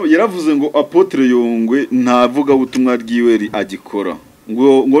yaravuze ngo Apotre Yongwe ntavuga ubutumwa ryiwe agikora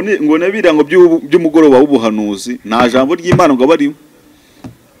ngo nabira ngo by'umugoroba w'ubuhanuzi nta jambo ry'Imana ngo bariho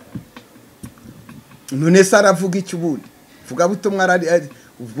none se aravuga iki ubundi vuga butumwa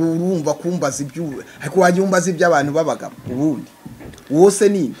urumva kumbaza ibyo ariko wajya umbaza iby'abantu babagabo ubundi wose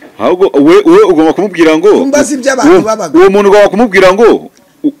nini ahubwo we ugomba kumubwira ngo kumbaza iby'abantu babagabo uwo muntu ugomba kumubwira ngo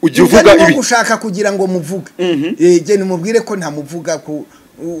ujye uvuga ibi ushaka kugira ngo muvuge gene mubwire ko ntamuvuga ko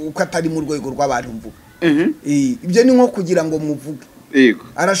atari mu rwego rw'abantu mvuga ibyo ni nko kugira ngo muvuge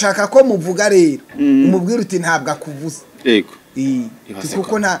arashaka ko muvuga rero umubwire uti ntabwo akuvuze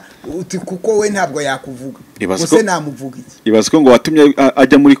kuko we ntabwo yakuvuga gusa namuvuga iki ibaze ko ngo watumye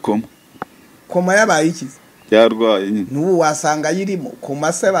ajya muri koma yabaye ikize yarwaye n'ubu wasanga yirimo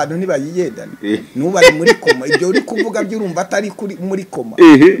koma se abantu ntibayigendana n'ubu ari muri koma ibyo uri kuvuga by'urumva atari muri koma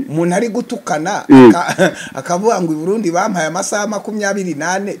umuntu ari gutukana akavuga ngo i Burundi bampaye amasaha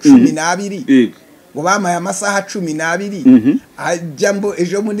 28 12 ngo bampaye amasaha 12 ajyambo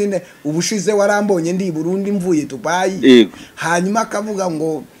ejo munine ubushize warambonye ndi i Burundi mvuye Dubai hanyuma akavuga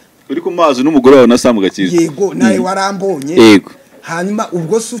ngo uri ku mazi n'umugore wawe na Sam Gakiza yego nawe warambonye hanyuma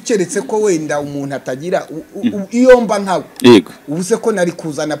ubwo sukeretse ko wenda umuntu atagira iyo mba nkawe ubuse ko nari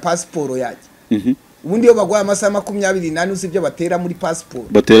kuzana passport yanjye ubundi yo bagwaye amasaha 28 usibyo batera muri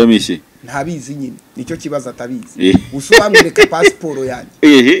passport batera mishi ntabizi nyine nicyo kibazo atabizi usubamwereka passport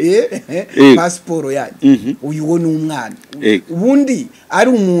yanjye passport yanjye uyu wo n'umwana ubundi ari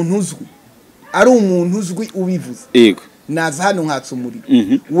umuntu uzwi ubivuze naza hano nkatsa umuriro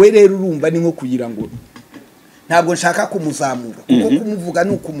we rero urumva ni nko kugira ngo ntabwo nshaka kumuzamura kuko kumuvuga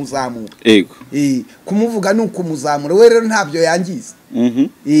ni ukumuzamura kumuvuga ni ukumuzamura we rero ntabyo yangiza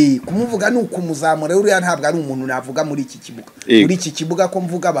kumuvuga ni ukumuzamura uriya ntabwo ari umuntu navuga muri iki kibuga muri iki kibuga ko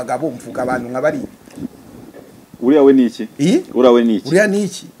mvuga abagabo mvuga abantu nka bari uriya we ni iki uriya ni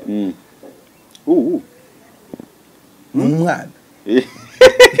iki ni umwana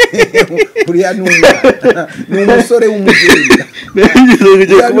uriya ni umwana ni umusore w'umugenda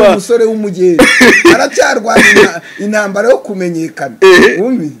ni umusore w'umugenda aracyarwanya intambara yo kumenyekana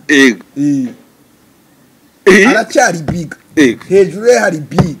aracyari big hejuru ye hari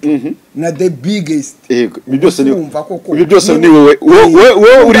big na the biggest ibyo byose ni wowe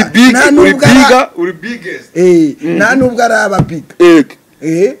uri big uri biggest nta nubwo araba big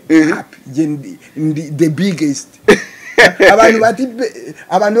the biggest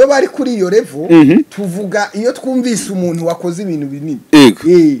abantu bari kuri iyo level tuvuga iyo twumvise umuntu wakoze ibintu binini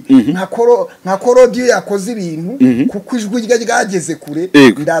nka korodiyo yakoze ibintu kuko ijwi rye ryageze kure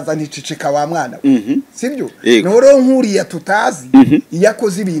ndaza nticeceka wa mwana sibyo noro nkuriya tutazi iyo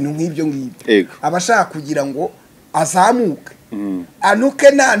akoze ibintu nk'ibyo ngibyo abashaka kugira ngo azamuke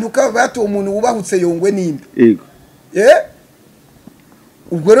anuke nanuka batu umuntu wubahutse Yongwe nimba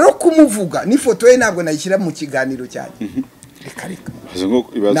ubwo rero kumuvuga n'ifoto ye ntabwo nayishyira mu kiganiro cyane reka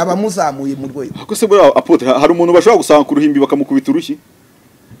nabamuzamuye mu rwego ako se bura Apotre hari umuntu bashobora gusanga ku ruhimbi bakamukubita urushyi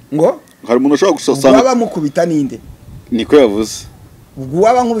ngo hari umuntu ushobora gusanga baba mukubita ninde niko yavuze ubwo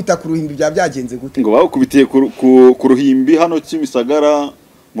waba nkubita ku ruhimbi byagenze gute ngo bakubitiye ku ruhimbi hano Kimisagara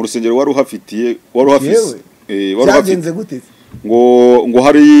mu rusengero wari uhafitiye wari uhafise byagenze gute ngo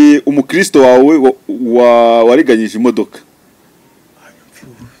hari umukristo wawe wariganyije imodoka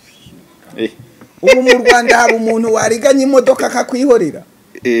ubu mu Rwanda hari umuntu wariganye imodoka akakwihorera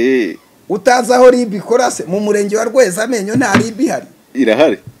utazi aho ribi ikora se mu murenge wa Rwezamenyo nta ribi ihari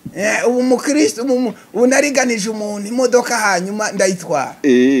irahari ubu mukristo ubu nariganije umuntu imodoka hanyuma ndayitwara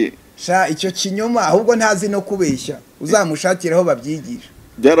sha icyo kinyoma ahubwo ntazi no kubeshya uzamushakiraho babyigisha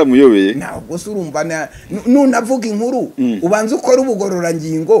byaramuyobeye ntabwo se urumva nunavuga inkuru ubanza ukora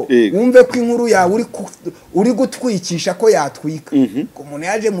ubugororangingo wumve ko inkuru yawe uri gutwikisha ko yatwika ko umuntu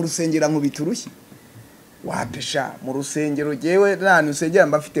yaje mu rusengero nkubita urushyi wapesha mu rusengero jewe nta rusengero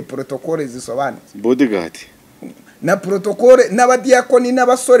mba afite protocole zisobanutse bodyguard na protocole n'abadiakoni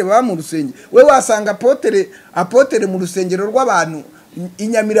n'abasore baba mu rusengero we wasanga apotere mu rusengero rw'abantu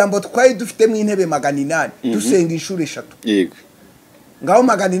inyamirambo twaye dufite mu intebe 800 dusenga inshuro 3 yego ngaho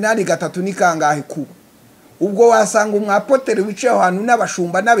 803 ni kangahe kuba ubwo wasanga umwapotere wicaye ahantu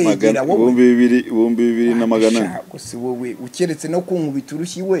n'abashumba n'abegera wowe 2200 gusa wowe ukeretse no kunkubita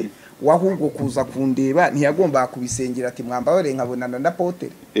urushyi we wahubwo kuza kundeba ntiyagomba kubisengera ati mwambabare nkabonana na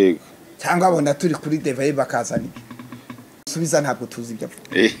potere yego cyangwa abona turi kuri devaye bakazana subiza ntabwo tuzi ibyo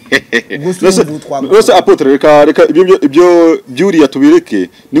rwose Apotre reka ibyo byuriya tubireke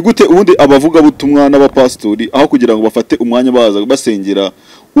ni gute ubundi abavuga butumwa n'abapastori aho kugira ngo bafate umwanya baza basengera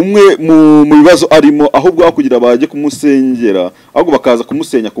umwe mu bibazo arimo ahubwo aho kugira baje kumusengera ahubwo bakaza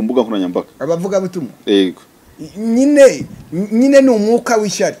kumusenya ku mbuga nkoranyambaga abavuga butumwa yego nyine ni umwuka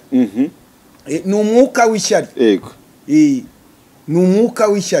w'ishyari ni umwuka w'ishyari yego ni umwuka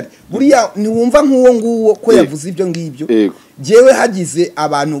w'ishyari buriya niwumva nk'uwo nguwo ko yavuze ibyo ngibyo jewe hagize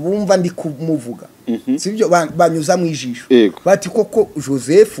abantu bumva ndi kumuvuga sibyo banyuza mu ijisho bati koko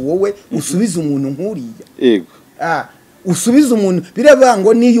Joseph wowe usubiza umuntu nkuriya usubiza umuntu biravuga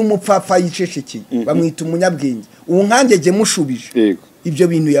ngo niyo umupfapfa yicecekeye bamwita umunyabwenge ubu nkangege mushubije ibyo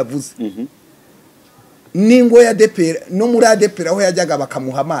bintu yavuze ningo ya depera no muri adepera aho yajyaga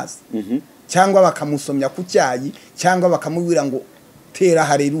bakamuha amazi cyangwa bakamusomya ku cyayi cyangwa bakamubwira ngo tera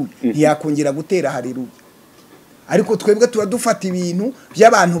haleluya ntiyakongera gutera haleluya ariko twebwe tuba dufata ibintu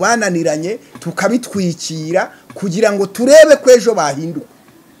by'abantu bananiranye tukabitwikira kugira ngo turebe ko ejo bahinduka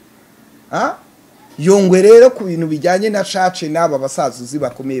yongwe rero ku bintu bijyanye na chache n'aba basazuzi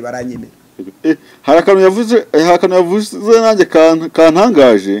bakomeye baranyemera harakano yavuze nanjye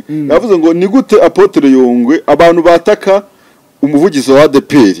kantangaje yavuze ngo ni gute Apotre Yongwe abantu bataka umuvugizi wa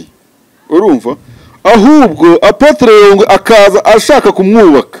ADPR urumva ahubwo Apotre Yongwe akaza ashaka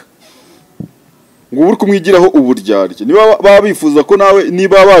kumwubaka ngo uri kumwigiraho uburyarye niba baba bifuza ko nawe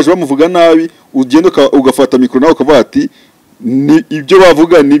niba baje bamuvuga nabi ugenda ugafata mikro nawe ukavuga ati ni ibyo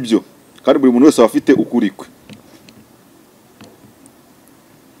bavuga nibyo kandi buri muntu wese afite ukuri kwe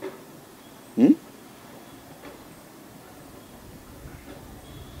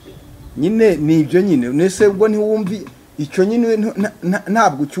nyine ni ibyo nyine nese ubwo ntiwumvi icyo nyine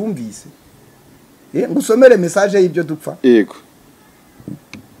ntabwo cyumvise ngusomere message y'ibyo dupfa yego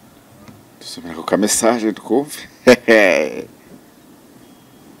dusomera ko message twumve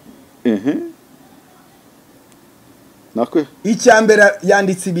nakwe icyambere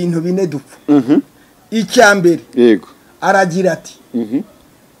yanditse ibintu bine dupfa icyambere yego aragira ati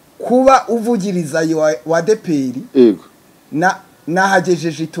kuba uvugiriza wa deperi yego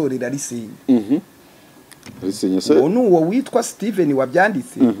nahagejeje itorera risenya risenya se uwo witwa Steven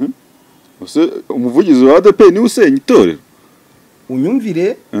wabyanditse ose umuvugizi wa ADP ni usenya itorero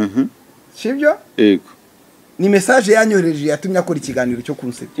unyumvire sibyo yego ni message yanyohereje yatumye akora ikiganiro cyo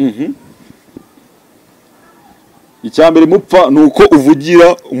kunseka icyambere mupfa nuko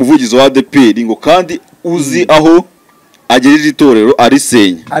uvugira umuvugizi wa ADP ngo kandi uzi aho agejeje itorero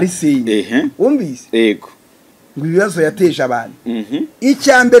arisenya umbise yego ngo ibibazo yateje abantu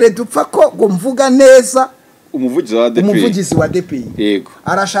icyambere dupfa ko ngo mvuga neza umuvugizi wa ADP yego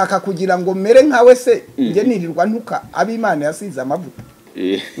arashaka kugira ngo mere nkawe se nge nirirwa ntuka abimana yasize amavuta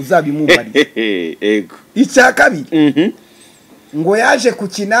uzabimubari yego icya kabiri ngo yaje ku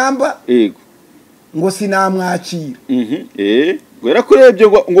Kinamba yego ngo sinamwakira gwera kurebye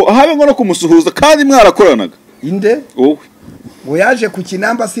ngo habe ngo no kumusuhuza kandi mwarakoranaga inde wowe ngo yaje ku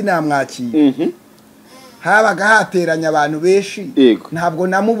Kinamba sinamwakira habaga hateranya abantu benshi ntabwo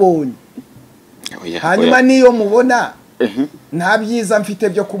namubonye hanyuma niyo mubona nta byiza mfite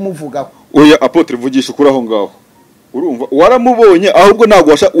byo kumuvugaho. Oya Apotre vugisha ukuri aho ngaho. Urumva waramubonye ahubwo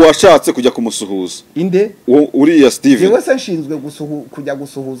ntabwo washatse kujya kumusuhuza. Inde? Uriya Steven. Yewe se nshinzwe kujya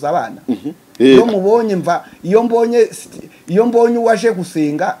gusuhuza abana. Iyo mubonye mva iyo mbonye uwaje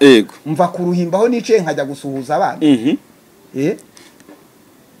gusenga mva kuruhimbaho nice nkajya gusuhuza abana.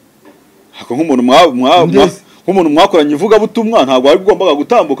 Hako nk'umuntu mwakoranye ivuga butumwa ntabwo ari bugombaga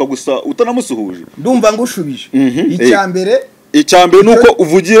gutambuka gusa utanamusuhuje. Ndumva ngushubije. Icyambere nuko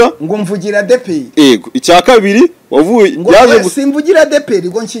uvugira ngo mvugira DPR. Yego. Icya kabiri wavuye yaje simvugira DPR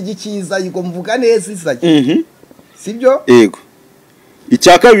ngo nshigikiza ngo mvuga neza izaje. Sibyo? Yego.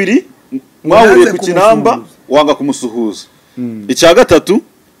 Icya kabiri mwahuriye ku kinamba wanga kumusuhuza. Icya gatatu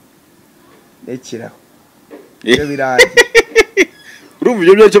ekiraho. Ibyo birahagira. Urumva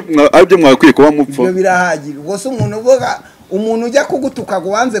ibyo aribyo mwakwiye kuba mupfa. Ibyo birahagira. Ubwo umuntu ujya kugutuka ngo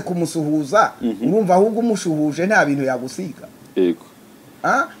wanze kumusuhuza urumva ahubwo umushuhuje nta bintu yagusiga. Yego.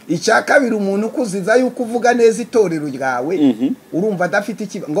 Icya kabiri umuntu ukuziza yuko uvuga neza itorero ryawe urumva adafite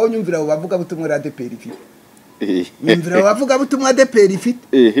ikiba ngo nyumvira abo bavuga butumwa ra DPR ifite. Nyumvira abo bavuga butumwa DPR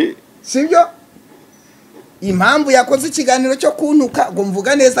ifite. Sibyo? Impamvu yakoze ikiganiro cyo kuntuka ngo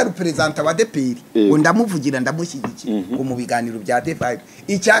mvuga neza represent wa DPR ngo ndamuvugira ndamushyigikira ngo mu biganiro bya DPR.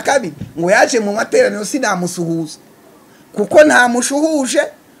 Icya kabiri ngo yaje mu materaniro sinamusuhuza kuko nta mushuhuje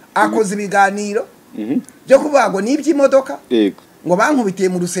akoze ibiganiro byo kuvuga ngo n'iby'imodoka ngo bankubitiye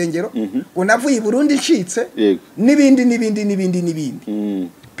mu rusengero ngo navuye i Burundi ncitse n'ibindi.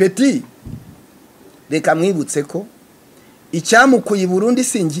 Petit reka mwibutse ko icyamukuye i Burundi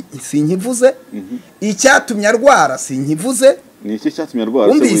sinkivuze icyatumye arwara sinkivuze. Ni iki cyatumye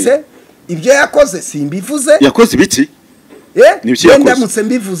arwara? Umvise ibyo yakoze simbivuze. Yakoze ibiki? Ndamutse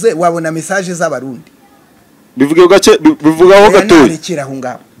mbivuze wabona message z'abarundi. Bivugaho gatoya. Ntarikiraho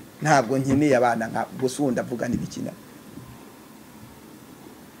ngabo. Ntabwo nkeneye abana nka gusunda avuga n'ibikina.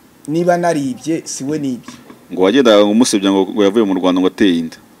 Niba naribye siwe nibye. Ngo wagenda umusebya ngo yavuye mu Rwanda ngo ateye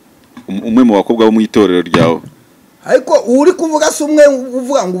inda. Umwe mu bakobwa bo mu itorero ryawe. Ariko uri kuvuga se umwe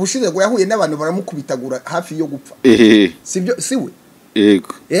uvuga ngo ubushize ngo yahuye n'abantu baramukubitagura hafi yo gupfa. Sibyo siwe?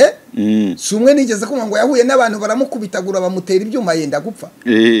 Yego. Si umwe nigeze kumva ngo yahuye n'abantu baramukubitagura bamutera ibyuma yenda gupfa.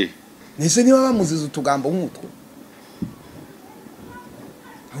 Nese niba bamuziza utugambo nk'utwo.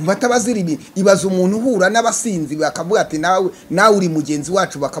 Batabazira ibi ibaza umuntu uhura n'abasinzi bakavuga ati nawe uri mugenzi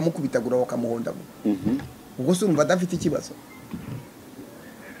wacu bakamukubitagura bakamuhonda. Ubwo se umva adafite ikibazo.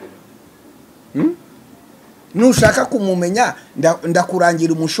 Nushaka kumumenya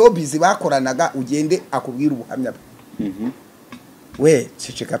ndakurangira umushobizi bakoranaga ugende akubwira ubuhamya bwe. We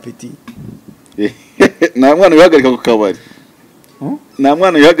ceceka Petit. Nta mwana uhagarika ku kabari. Nta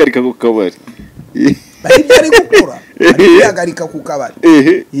mwana uhagarika ku kabari. Bari byari gukora. Ari yagarika ku kabari.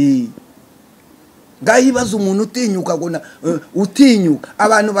 Gahibaza umuntu utinyuka gona utinyuka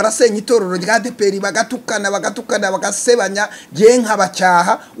abantu barasenya itorero rya DPR bagatukana bagasebanya je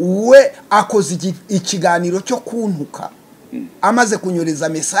nk'abacyaha we akoze ikiganiro cyo kuntuka amaze kunyoreza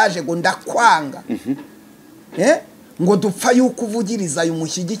message ngo ndakwanga ngo dupfa yuko uvugiriza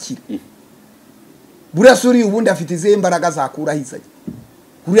umushyigikira burasuri ubundi afite izihe mbaraga zakura hizaye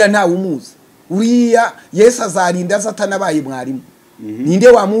uriya ntawe umuzi uriya Yesu azarinda azatanabaye mwarimu ninde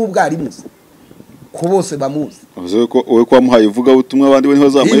wamuha ubwarimu ko bose bamuzi avuze ko wowe kwamuhaye uvuga butumwa abandi we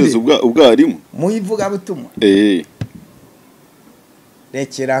ntibazamuheza ubwarimu muyivuga butumwa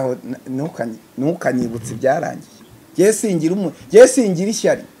rekeraho ntukanyibutse byarangiye yesingira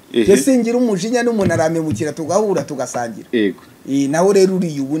ishyari yesingira umujinya n'umuntu aramemukira tugahura tugasangira nawe rero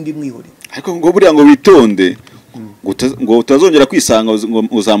uri ubundi mwihore ariko ngo buriya ngo witonde ngo utazongera kwisanga ngo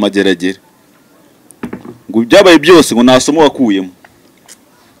uzamageragere ngo byabaye byose ngo nasomo wakuyemo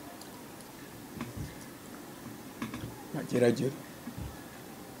mageragere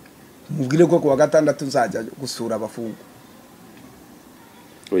mubwire ko kuwa gatandatu nzajya gusura abafungwa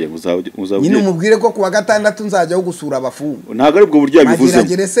oya uzabye nyine mubwire ko kuwa gatandatu nzajya gusura abafungwa ntago ari bwo buryo yabivuze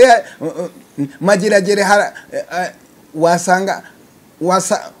mageragere se mageragere wasanga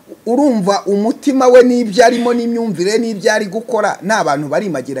urumva umutima we n'ibyo arimo n'imyumvire n'ibyo ari gukora n'abantu bari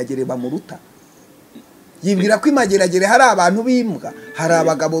mageragere bamuruta yibwira ko imageragere hari abantu bimbwa hari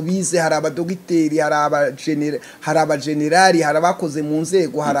abagabo bize hari abadogiteri hari abagenerali hari abakoze mu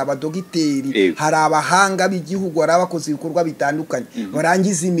nzego hari abadogiteri hari abahanga b'igihugu hari abakoze ibikorwa bitandukanye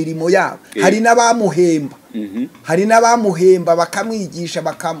barangiza imirimo yabo hari n'abamuhemba bakamwigisha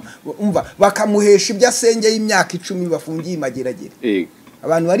bakamuhesha ibyo asengeye imyaka 10 bafungiye imageragere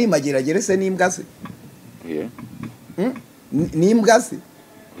abantu bari imageragere se n'imbwa se n'imbwa se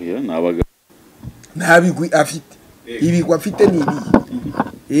ntabigwi afite ibigwa afite nibi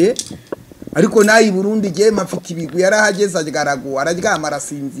ariko nayi Burundi je mafite ibigwi yarahageze agarago araryama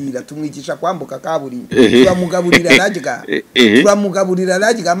arasinzira tumwigisha kwambuka kaburimbo turamugaburira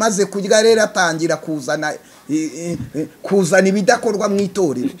arajya maze kurya rero atangira kuzana ibidakorwa mu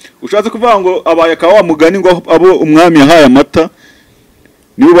itorero. Ushatse kuvuga ngo abaye akawa wa mugani ngo abo umwami yahaye amata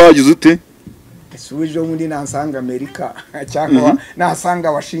nibo bagize ute suje muri nansanga Amerika cyangwa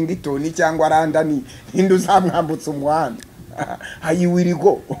nasanga Washington cyangwa London hindu zamwambutse umuhanda you will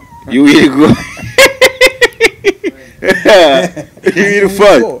go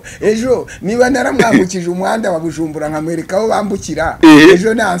ejo niba naramwambukije umuhanda wa Bujumbura nka Amerika aho bambukira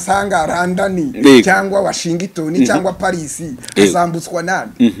ejo nansanga London cyangwa Washington cyangwa Paris azambutswa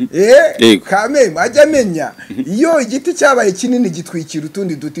nande kame ajya menya iyo igiti cyabaye kinini gitwikira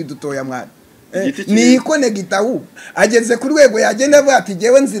utundi duti dutoya mwana ni konegita ubu ageze ku rwego yagenda avuga ati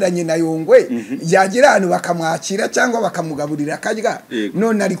jewe nziranye na Yongwe yagira ahantu bakamwakira cyangwa bakamugaburira akarya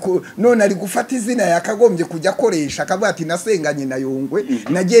none ari gufata izina yakagombye kujya akoresha akavuga ati nasenganye na Yongwe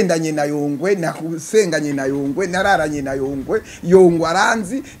nagendanye na Yongwe nasenganye na Yongwe nararanye na Yongwe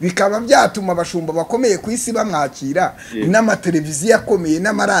aranzi bikaba byatuma abashumba bakomeye ku isi bamwakira n'amateleviziyo akomeye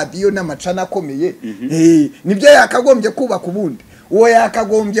n'amaradiyo n'amacana akomeye nibyo yakagombye kubaka ubundi uwo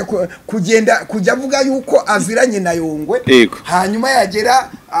yakagombye kujya avuga yuko aziranye na Yongwe hanyuma yagera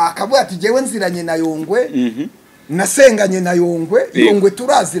akavuga ati jewe nziranye na Yongwe nasenganye na Yongwe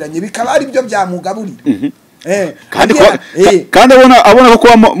turaziranye bikaba ari byo byamugaburira kandi abona ko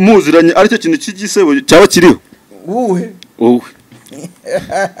muziranye aricyo kintu cy'igisebo cyaba kiriho uwe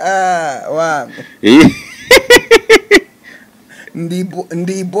wa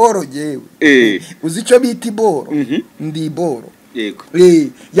ndi boro jewe uzi cyo biti boro ndi boro yego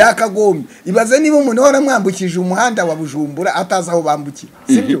yakagombe ibaze niba umuntu waramwambukije umuhanda wa Bujumbura ataza aho bambukira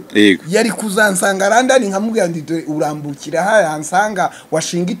sibyo yari kuzansanga London nkamubwira ndi urambukira ha yansanga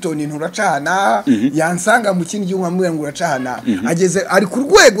Washington nturacana yansanga mu kindi gihugu nkamubwira ngo uracana ageze ari ku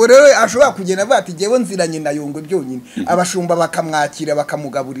rwego rero ashobora kugenda bati jewe nziranye na Yongwe byonyine abashumba bakamwakira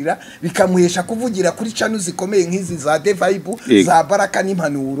bakamugaburira bikamuhesha kuvugira kuri channel zikomeye nk'izi za The Vibe za Baraka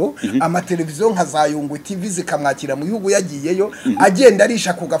n'impanuro amateleviziyo nka za Yongwe TV zikamwakira mu gihugu yagiyeyo agenda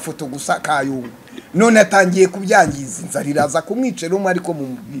arisha ku gafoto gusa kayungu none atangiye kubyangiza inzariraza kumwicero mu ariko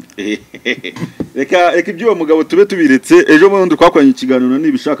mumubwira reka ibyo mugabo tube tubiretse ejo bundi twakwanye ikiganiro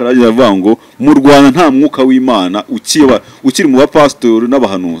n'ibishaka avuga ngo mu Rwanda nta mwuka w'Imana ukiri mu bapastori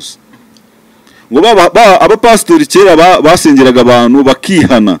n'abahanuzi ngo abapastori kera basengeraga abantu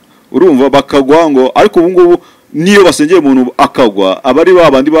bakihana urumva bakagwa ngo ariko ubu ngubu niyo basengeye umuntu akagwa abari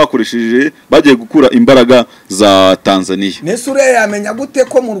babandi bakoresheje bagiye gukura imbaraga za Tanzania. Nesure yamenya gute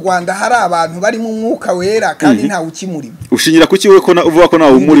ko mu Rwanda hari abantu bari mu mwuka wera kandi nta ukimurimo ushingira kuki we ko uvuga ko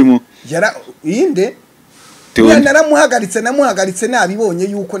nawe umurimo yara inde namuhagaritse nabibonye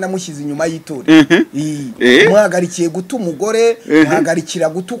yuko namushyize inyuma y'itore muhagarikiye guta umugore muhagarikira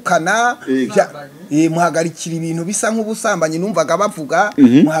gutukana muhagarikira ibintu bisa nk'ubusambanyi numvaga bavuga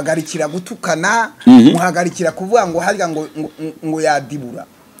muhagarikira gutukana muhagarikira kuvuga ngo harya ngo yadibura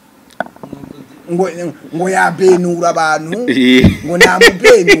ngo yabenura abantu ngo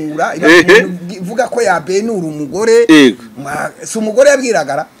namubenura ivuga ko yabenura umugore si umugore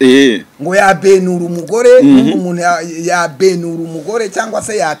yabwiragara ngo yabenura umugore umuntu yabenura umugore cyangwa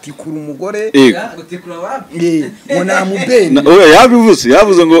se yatikura umugore ngo namubenura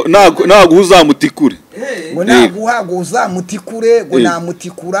yavuze ngo ntago uzamutikure ngo naguhago uzamutikure ngo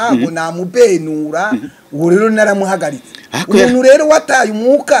namutikura ngo namubenura uwo rero naramuhagaritse umuntu rero wataye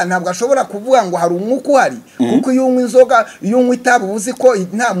umwuka ntabwo ashobora kuvuga ngo hari umwuka uhari kuko iyo unywa inzoga iyo unywa itabi uzi ko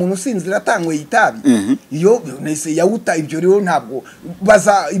nta muntu usinzira atanywe itabi iyo nese yawuta ibyo rero ntabwo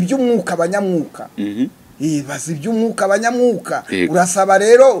baza iby'umwuka abanyamwuka baza iby'umwuka abanyamwuka urasaba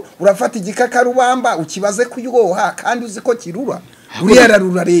rero urafata igikakarubamba ukibaze kuyoha kandi uzi ko kirura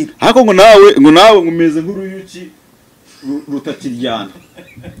uriyararura rero ariko ngo nawe umeze nk'uruyuki rutakiryana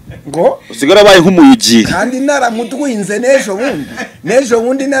ngo usigara baye nk'umuyugira kandi naramutwinze nejo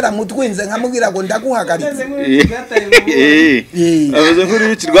bundi naramutwinze nkamubwira ngo ndaguhagaritse avuze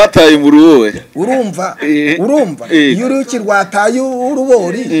nk'uruyuki rwataye mu ruwowe urumva iyo uruyuki rwataye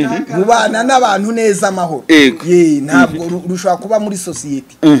urubori rubana n'abantu neza amahoro ntabwo rushobora kuba muri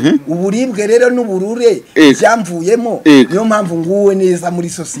sosiyete uburibwe rero n'uburure byamvuyemo niyo mpamvu nguwe neza muri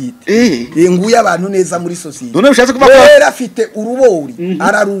sosiyete nguye abantu neza muri sosiyete none bishatse kuvuga rero afite urubori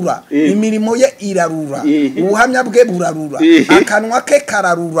ararura imirimo ye irarura ubuhamya bwe burarura akanwa ke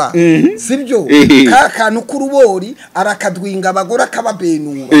kararura sibyo ka kantu k'urubori arakadwinga abagore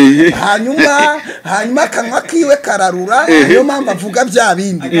akababenura hanyuma akanwa kiwe kararura niyo mpamvu avuga bya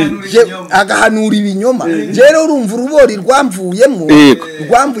bindi agahanura ibinyoma rero urumva urubori rwamvuyemo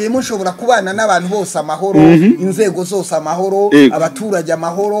nshobora kubana n'abantu bose amahoro inzego zose amahoro abaturage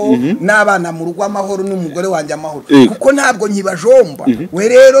amahoro n'abana mu rugo amahoro n'umugore wanjye amahoro kuko ntabwo nkibajomba we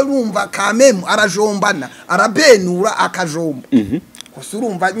rero urumva kamemu arajombana arabenura akajomba gusa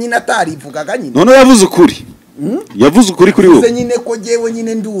urumva nyine atarivugaga nyine none yavuze ukuri yavuze ukuri kuri wowe nyine ko jewe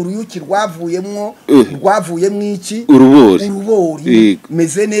nyine nduru yuki rwavuyemo iki urubori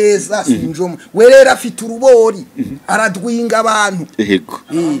meze neza sinjoma we rero afite urubori aradwinga abantu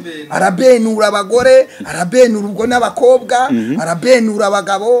arabenura abagore arabenura ubwo n'abakobwa arabenura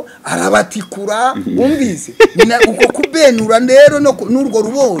abagabo arabatikura umvise uko kubenura rero n'urwo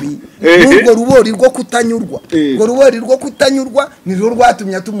rubori rwo kutanyurwa urwo rubori rwo kutanyurwa nirwo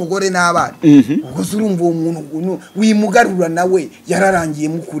rwatumye atumugore n'abana ubwo urumva uwo muntu wimugarura nawe yararangiye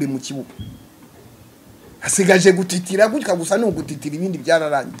mukure mu kibuga hasigaje gutitira gutya gusa no gutitira ibindi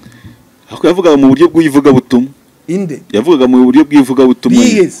byararangiye ako yavugaga mu buryo bw'ivuga butumwa inde yavugaga mu buryo bw'ivuga butumwa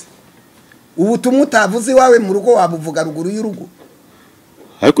ubutumwa utavuze iwawe mu rugo wabuvuga ruguru y'urugo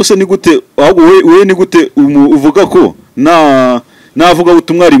ariko se ni gute ahubwo we ni gute uvuga ko navuga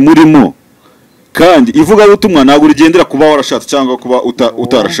butumwa ari murimo kandi ivuga butumwa ntabwo rigendera kuba warashatse cyangwa kuba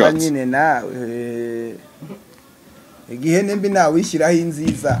utarashatse nyine nawe igihe nembi nawe wishyiraho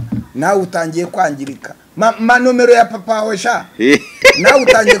inziza nawe utangiye kwangirika nomero ya papa we sha nawe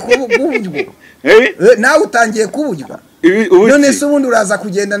utangiye kuburyo nawe utangiye kuburyo none se ubundi uraza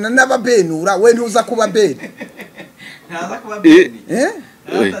kugendana n'ababenura we ntuza kuba bene ntaza kuba bene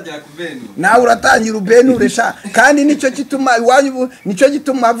nawe uratangira ubenure sha kandi nicyo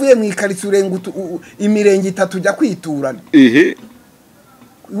gituma avuye mu ikariso urenga imirenge 3 ujya kwiturana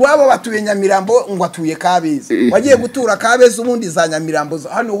iwabo batuye Nyamirambo ngo atuye Kabeza wagiye gutura Kabeza ubundi za Nyamirambo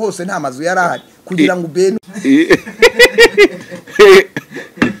hano hose nta mazu yarahari kugira ngo ubenu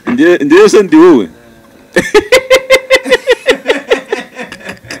ndiye se ndi wowe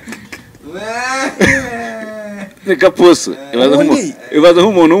reka pose ibaza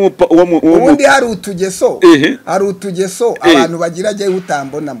nk'umuntu ubundi hari utugeso abantu bagira jye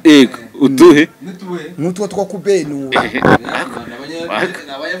utambonamo utuhe n'utwo two kubenura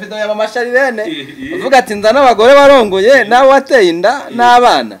nabaye mfite y'amasharirene uvuga ati nza n'abagore barongoye nawe wateye inda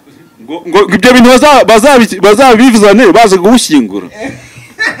n'abana ngo ibyo bintu bazabivuzane baze guhushyingura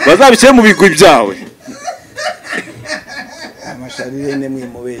bazabishyire mu bigwi byawe amasharirene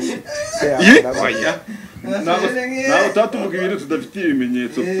mwimubeshye nawe utatumuga ibintu tudafite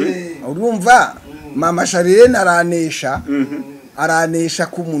ibimenyetso pe urumva mama sharirene aranesha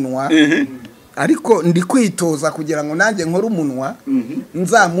ku munwa ariko ndi kwitoza kugira ngo nanjye nkore umunwa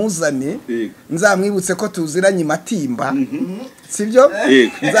nzamuzane nzamwibutse ko tuziranye matimba sibyo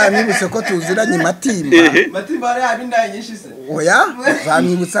nzamwibutse ko tuziranye matimba ari abindaye nyinshi se oya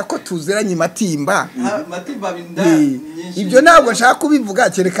nzamwibutsa ko tuziranye matimba bindaye ibyo ntabwo nshaka kubivuga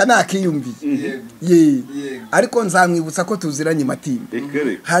kereka nakiyumviye ariko nzamwibutsa ko tuziranye matimba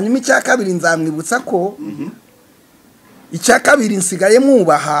hanyuma icya kabiri nzamwibutsa ko icya kabiri nsigaye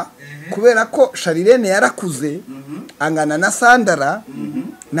mwubaha kubera ko Sharirene yarakuze angana na Sandara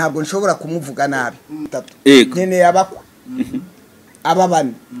ntabwo nshobora kumuvuga nabi nkeneye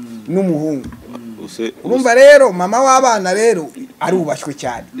ababana n'umuhungu urumva rero mama w'abana rero arubashywe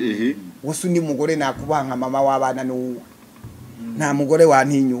cyane gusa undi mugore nakubanka mama w'abana n'uwo nta mugore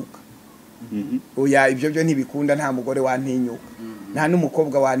wantinyuka oya ibyo byo ntibikunda nta mugore wantinyuka nta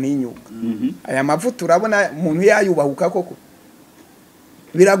n'umukobwa wantinyuka aya mavuta urabona umuntu yayubahuka koko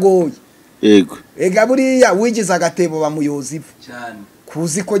biragoye ega buriya wigize agatebo bamuyoza ivu cyane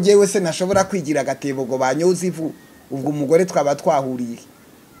kuzi ko jewe se nashobora kwigira agatebo ngo banyoza ivu ubwo umugore twaba twahuriye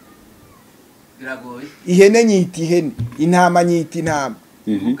biragoye ihene nyita ihene intama nyita intama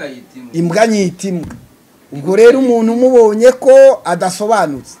imbwa nyita imbwa ubwo rero umuntu umubonye ko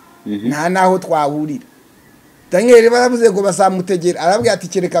adasobanutse nta naho twahurira Daniel baravuze ngo bazamutegera arabwira ati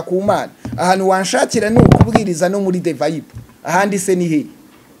kereka ku Mana ahantu wanshakira ni ukubwiriza no muri The Vibe ahandi se ni he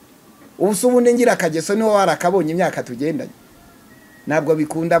ubusubundi ngira kageso niho warakabonye imyaka tugendanye ntabwo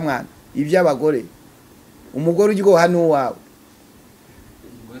bikunda mwana iby'abagore umugore uryoha n'uwawe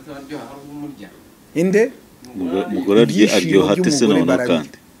inde umugore aryoha tese none kandi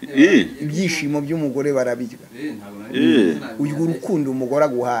ibyishimo by'umugore barabirya uyu urukundo umugore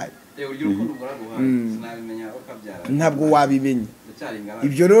aguhaye ntabwo wabimenya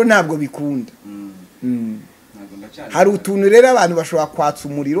ibyo rero ntabwo bikunda hari utuntu rero abantu bashobora kwatsa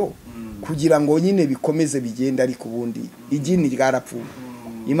umuriro kugira ngo nyine bikomeze bigenda ariko ubundi igini ryarapfuye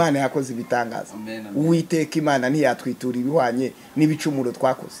Imana yakoze ibitangaza Uwiteka Imana ntiyatwitura ibihwanye n'ibicumuro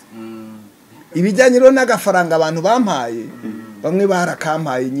twakoze ibijyanye rero n'agafaranga abantu bampaye bamwe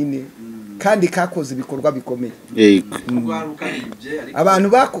barakampaye nyine kandi kakoze ibikorwa bikomeye abantu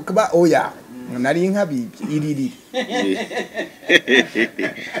oya nari inka bibye iririre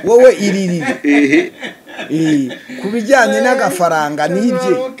wowe iririre kubijyanye n'agafaranga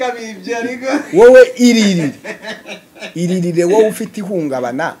nibye wowe iririre wowe ufite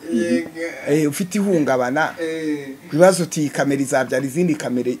ihungabana bibazo uti kamera izabyara izindi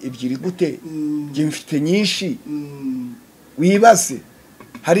kamera ebyiri gute nge mfite nyinshi wibaze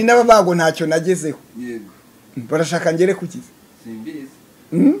hari n'ababago ntacyo nagezeho barashaka ngere kukiza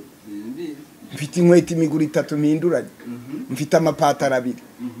mfite inkweto imiguru 3 mpinduranye mfite amapatara 2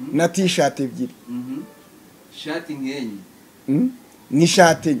 na t-shirt 2 shati ngenye ni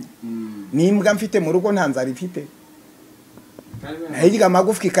shati enye nimbwa mfite mu rugo ntanzara ifite nahirya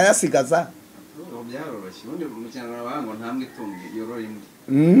amagufi kayasigaza byaroroshye ubundi mu cyangwa bahango ntambwe itunge yorora imbwa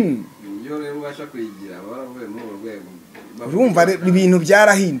iyo rero ubasha kuyigira baravuye muri urwego urumva ibintu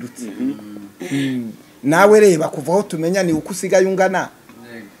byarahindutse nawe reba kuva aho tumenya ni uko usigaye ungana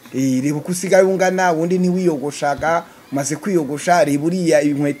reba uko usigaye ungana ubundi ntiwiyogoshaga umaze kwiyogosha reba uriya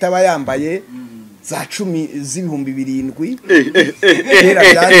inkweto aba yambaye za 10 z'ibihumbi 7 kera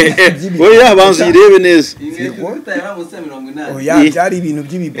byari oya banzi irebe neza oya byari ibintu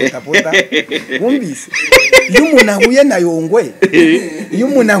by'ibibotaboda wumvise iyo umuntu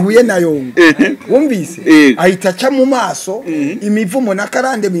ahuye na yongwe wumvise ahita aca mu maso imivumo na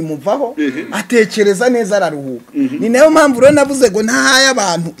karande bimuvaho atekereza neza araruhuka ni nayo mpamvu rero navuze ngo ntahaye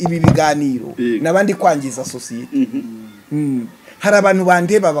abantu ibi biganiro nabandi kwangiza society hari abantu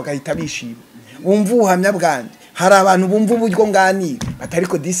bandeba bagahita bishima bumva ubuhamya bwanjye hari abantu bumva uburyo nganira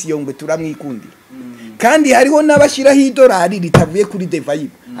atariko disi yongwe turamwikundira kandi hariho n'abashyiraho idolari ritavuye kuri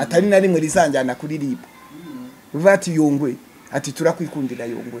devayibu atari na rimwe rizanjyana kuri ribu bati yongwe ati turakwikundira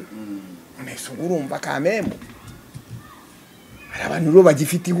yongwe nese urumva kamemo hari abantu rero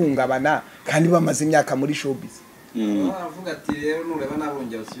bagifite ihungabana kandi bamaze imyaka muri showbiz baravuga ati rero nureba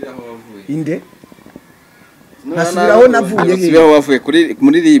nabongera usubiraho wavuye inde nasubiraho navuye usubiraho wavuye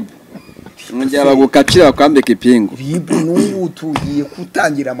muri ribu Munjya bagukacira bakwambika ipingu. Ribu n'ubu tugiye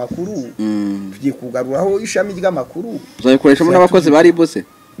kutangira amakuru. Tugiye kugaruraho ishami ry'amakuru. Uzayikoreshamo n'abakozi bari bose.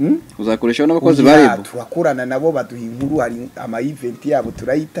 Uzakoreshaho n'abakozi bari bo. Turakorana nabo baduha inkuru hari ama event yabo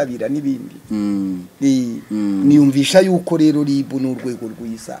turayitabira n'ibindi. Niyumvisha yuko rero Ribu n'urwego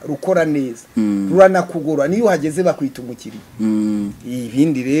rwisa rukora neza. Ruranakugora niyo hageze bakwita umukiri.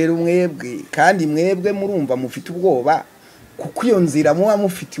 Ibindi rero mwebwe kandi mwebwe murumva mufite ubwoba. Kuko iyo nzira muba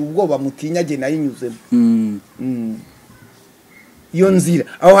mufite ubwoba mutinyage nayinyuzemo iyo nzira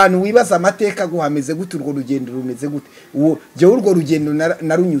aho hantu wibaza amateka guhameze gute urwo rugendo rumeze gute uwo je urwo rugendo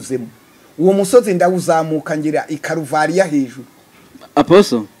narunyuzemo uwo musozi ndawuzamuka ngira ikaruvariya hejuru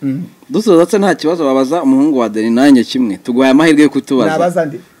Aposo dusoza nta kibazo babaza umuhungu wa Deni nanjye kimwe tugwaye amahirwe yo kutubaza nabaza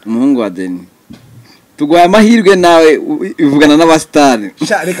nde umuhungu wa Deni tugwaye amahirwe nawe ivugana n'abastari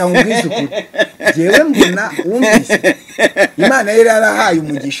reka nkubwize ukuri jewe mbona wumvise Imana yari arahaye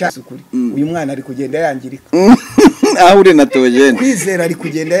umugisha ukuri uyu mwana ari kugenda yangirika aho uri na Tojene kwizera ari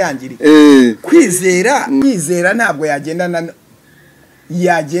kugenda yangirika kwizera ntabwo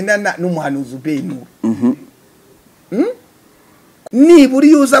yagendana n'umuhanuzi Benuru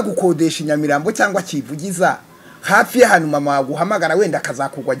niburi yuza gukodesha Nyamirambo cyangwa Kivugiza hafi y'ahantu mama waguhamagara wenda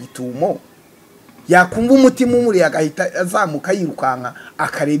akazakugwa gitumo yakumva umutima umuri agahita azamuka yirukanka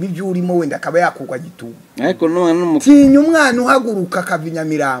akareba ibyo urimo wenda akaba yakugwa gitumo ariko none tinya umwana uhaguruka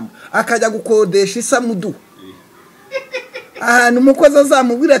akavinyamirambo akajya gukodesha isamudu ahantu umukozi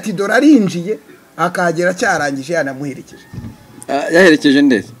azamubwira ati dora arinjiye akagera cyarangije yanamuherekeje yaherekeje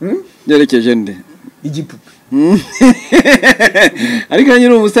ndese yerekeje nde igipupe ariko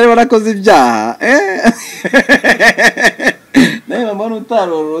nyine umusare warakoze ibyaha nawe mbona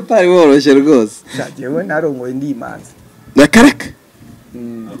utari woroshye rwose jewe narongoye ndi imanzi ndakaraka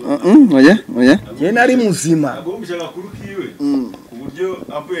oya je nari muzima agomba kuri kiwe uburyo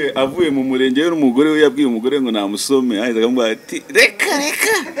avuye mu murenge n'umugore we yabwiye umugore ngo namusome ahita akamubwira ati reka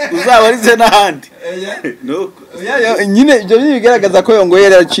uzabarize n'ahandi nyine ibyo bigaragaza ko yongoye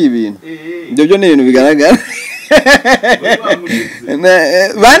yaraciye ibintu ibyo ni ibintu bigaragara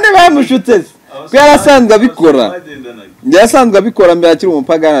bane bamushutse ko yarasanzwe abikora mbere akiri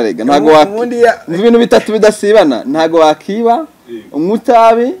umupagana rega ntago ibintu bitatu bidasibana ntago wakiba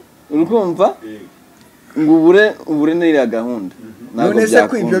umutabi urumva ngo ubure n'iriya gahunda none se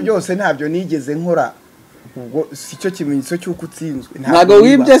ko ibyo byose ntabyo nigeze nkora ubwo si cyo kimenyetso cy'uko utsinzwe ntago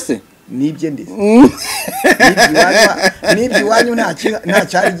wibye se nibye ndetse nibye wanyu nta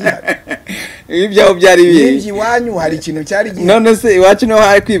cyari gihari ibyaho byari bibi nibye wanyu hari ikintu cyari gihari none se iwacu no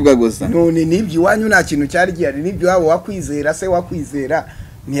hari kwibwa gusa none nibye wanyu nta kintu cyari gihari nibye wabo wakwizera se wakwizera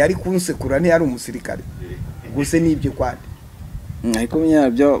ntiyari kunsekura ntiyari umusirikare gusa nibye kwande ariko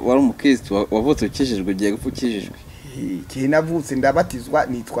myabyo wari umukristo wavutse ukijijwe ugiye gupfa ukijijwe kihe navutse ndabatizwa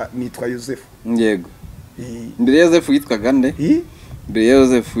nitwa Yosefu yego mbere ya Yosefu yitwaga nde mbere ya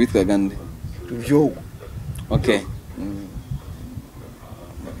Yosefu yitwaga nde Rubyogo okay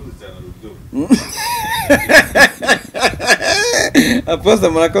aposta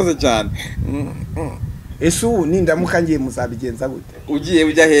murakoze cyane ese ubu nindamuka ngiye muzabigenza gute ugiye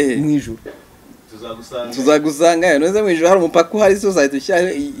ujya hehe mu ijuru tuzagusanga noze mu ijuru hari umupaka uhari society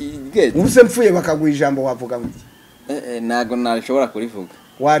cyane igete ubuse mpfuye bakaguha ijambo wavuga ngo ntago nashobora kurivuga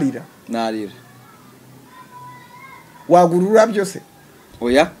warira narira wagurura byose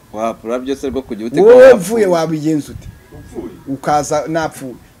oya wapura byose rwo kujya ute wowe mvuye wabigenza ute ukaza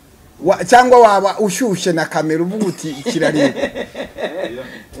napfuye cyangwa waba ushyushye na kamera uvuga uti kirareba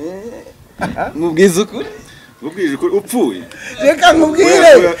mubwiza ukuri upfuye reka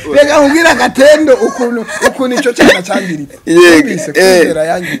nkubwire agatendo ukuntu icyo cyana cyangiritse yibise kwizera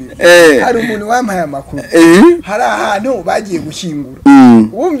yangiritse hari umuntu wampaye amakuru hari ahantu bagiye gushyingura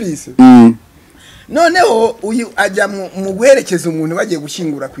wumvise noneho uyu ajya mu guherekeza umuntu bagiye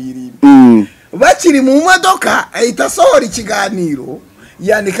gushyingura ku irimbi bakiri mu modoka ahita asohora ikiganiro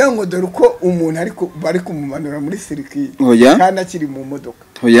yandika ngo dore uko umuntu ariko bari kumumanura muri sirikiri kandi akiri mu modoka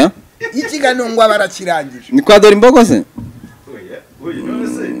oya ikiganiro ngo barakirangije ni kwa dore imbogo se oya none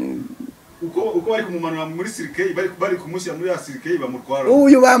se uko bari kumumanura muri sirikiri bari kumushyira muri ya sirikiri bamutwara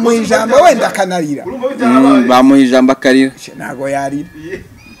uyu bamuha ijambo wenda akanarira bamuha ijambo akarira ntago yarira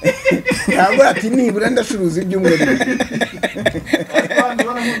ntabwo ati nibura ndacuruza ibyumweru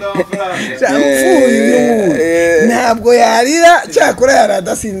ntabwo yarira cyakora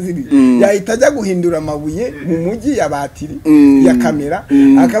yaradasinziriye yahita ajya guhindura amabuye mu mujyi ya batiri ya kamera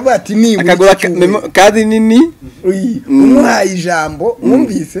akavuga ati nibura kandi nini umuhaye ijambo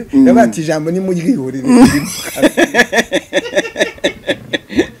mwumvise yavuga ati ijambo nimuryihure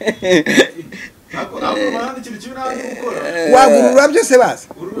wagurura byose bazi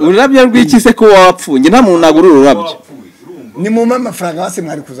ururabyo rw'iki se ko wapfunye nta muntu nagurura ururabyo ni mu amafaranga base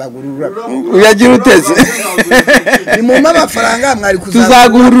mwari kuzagurura ururabyo uyagira uteze ni mu amafaranga mwari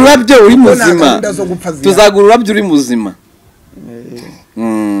tuzagurura ururabyo uri muzima tuzagurura ururabyo uri muzima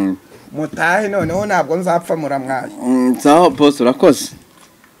mutahe noneho ntabwo nzapfa muramwaye sawa post urakoze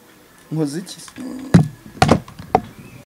muziki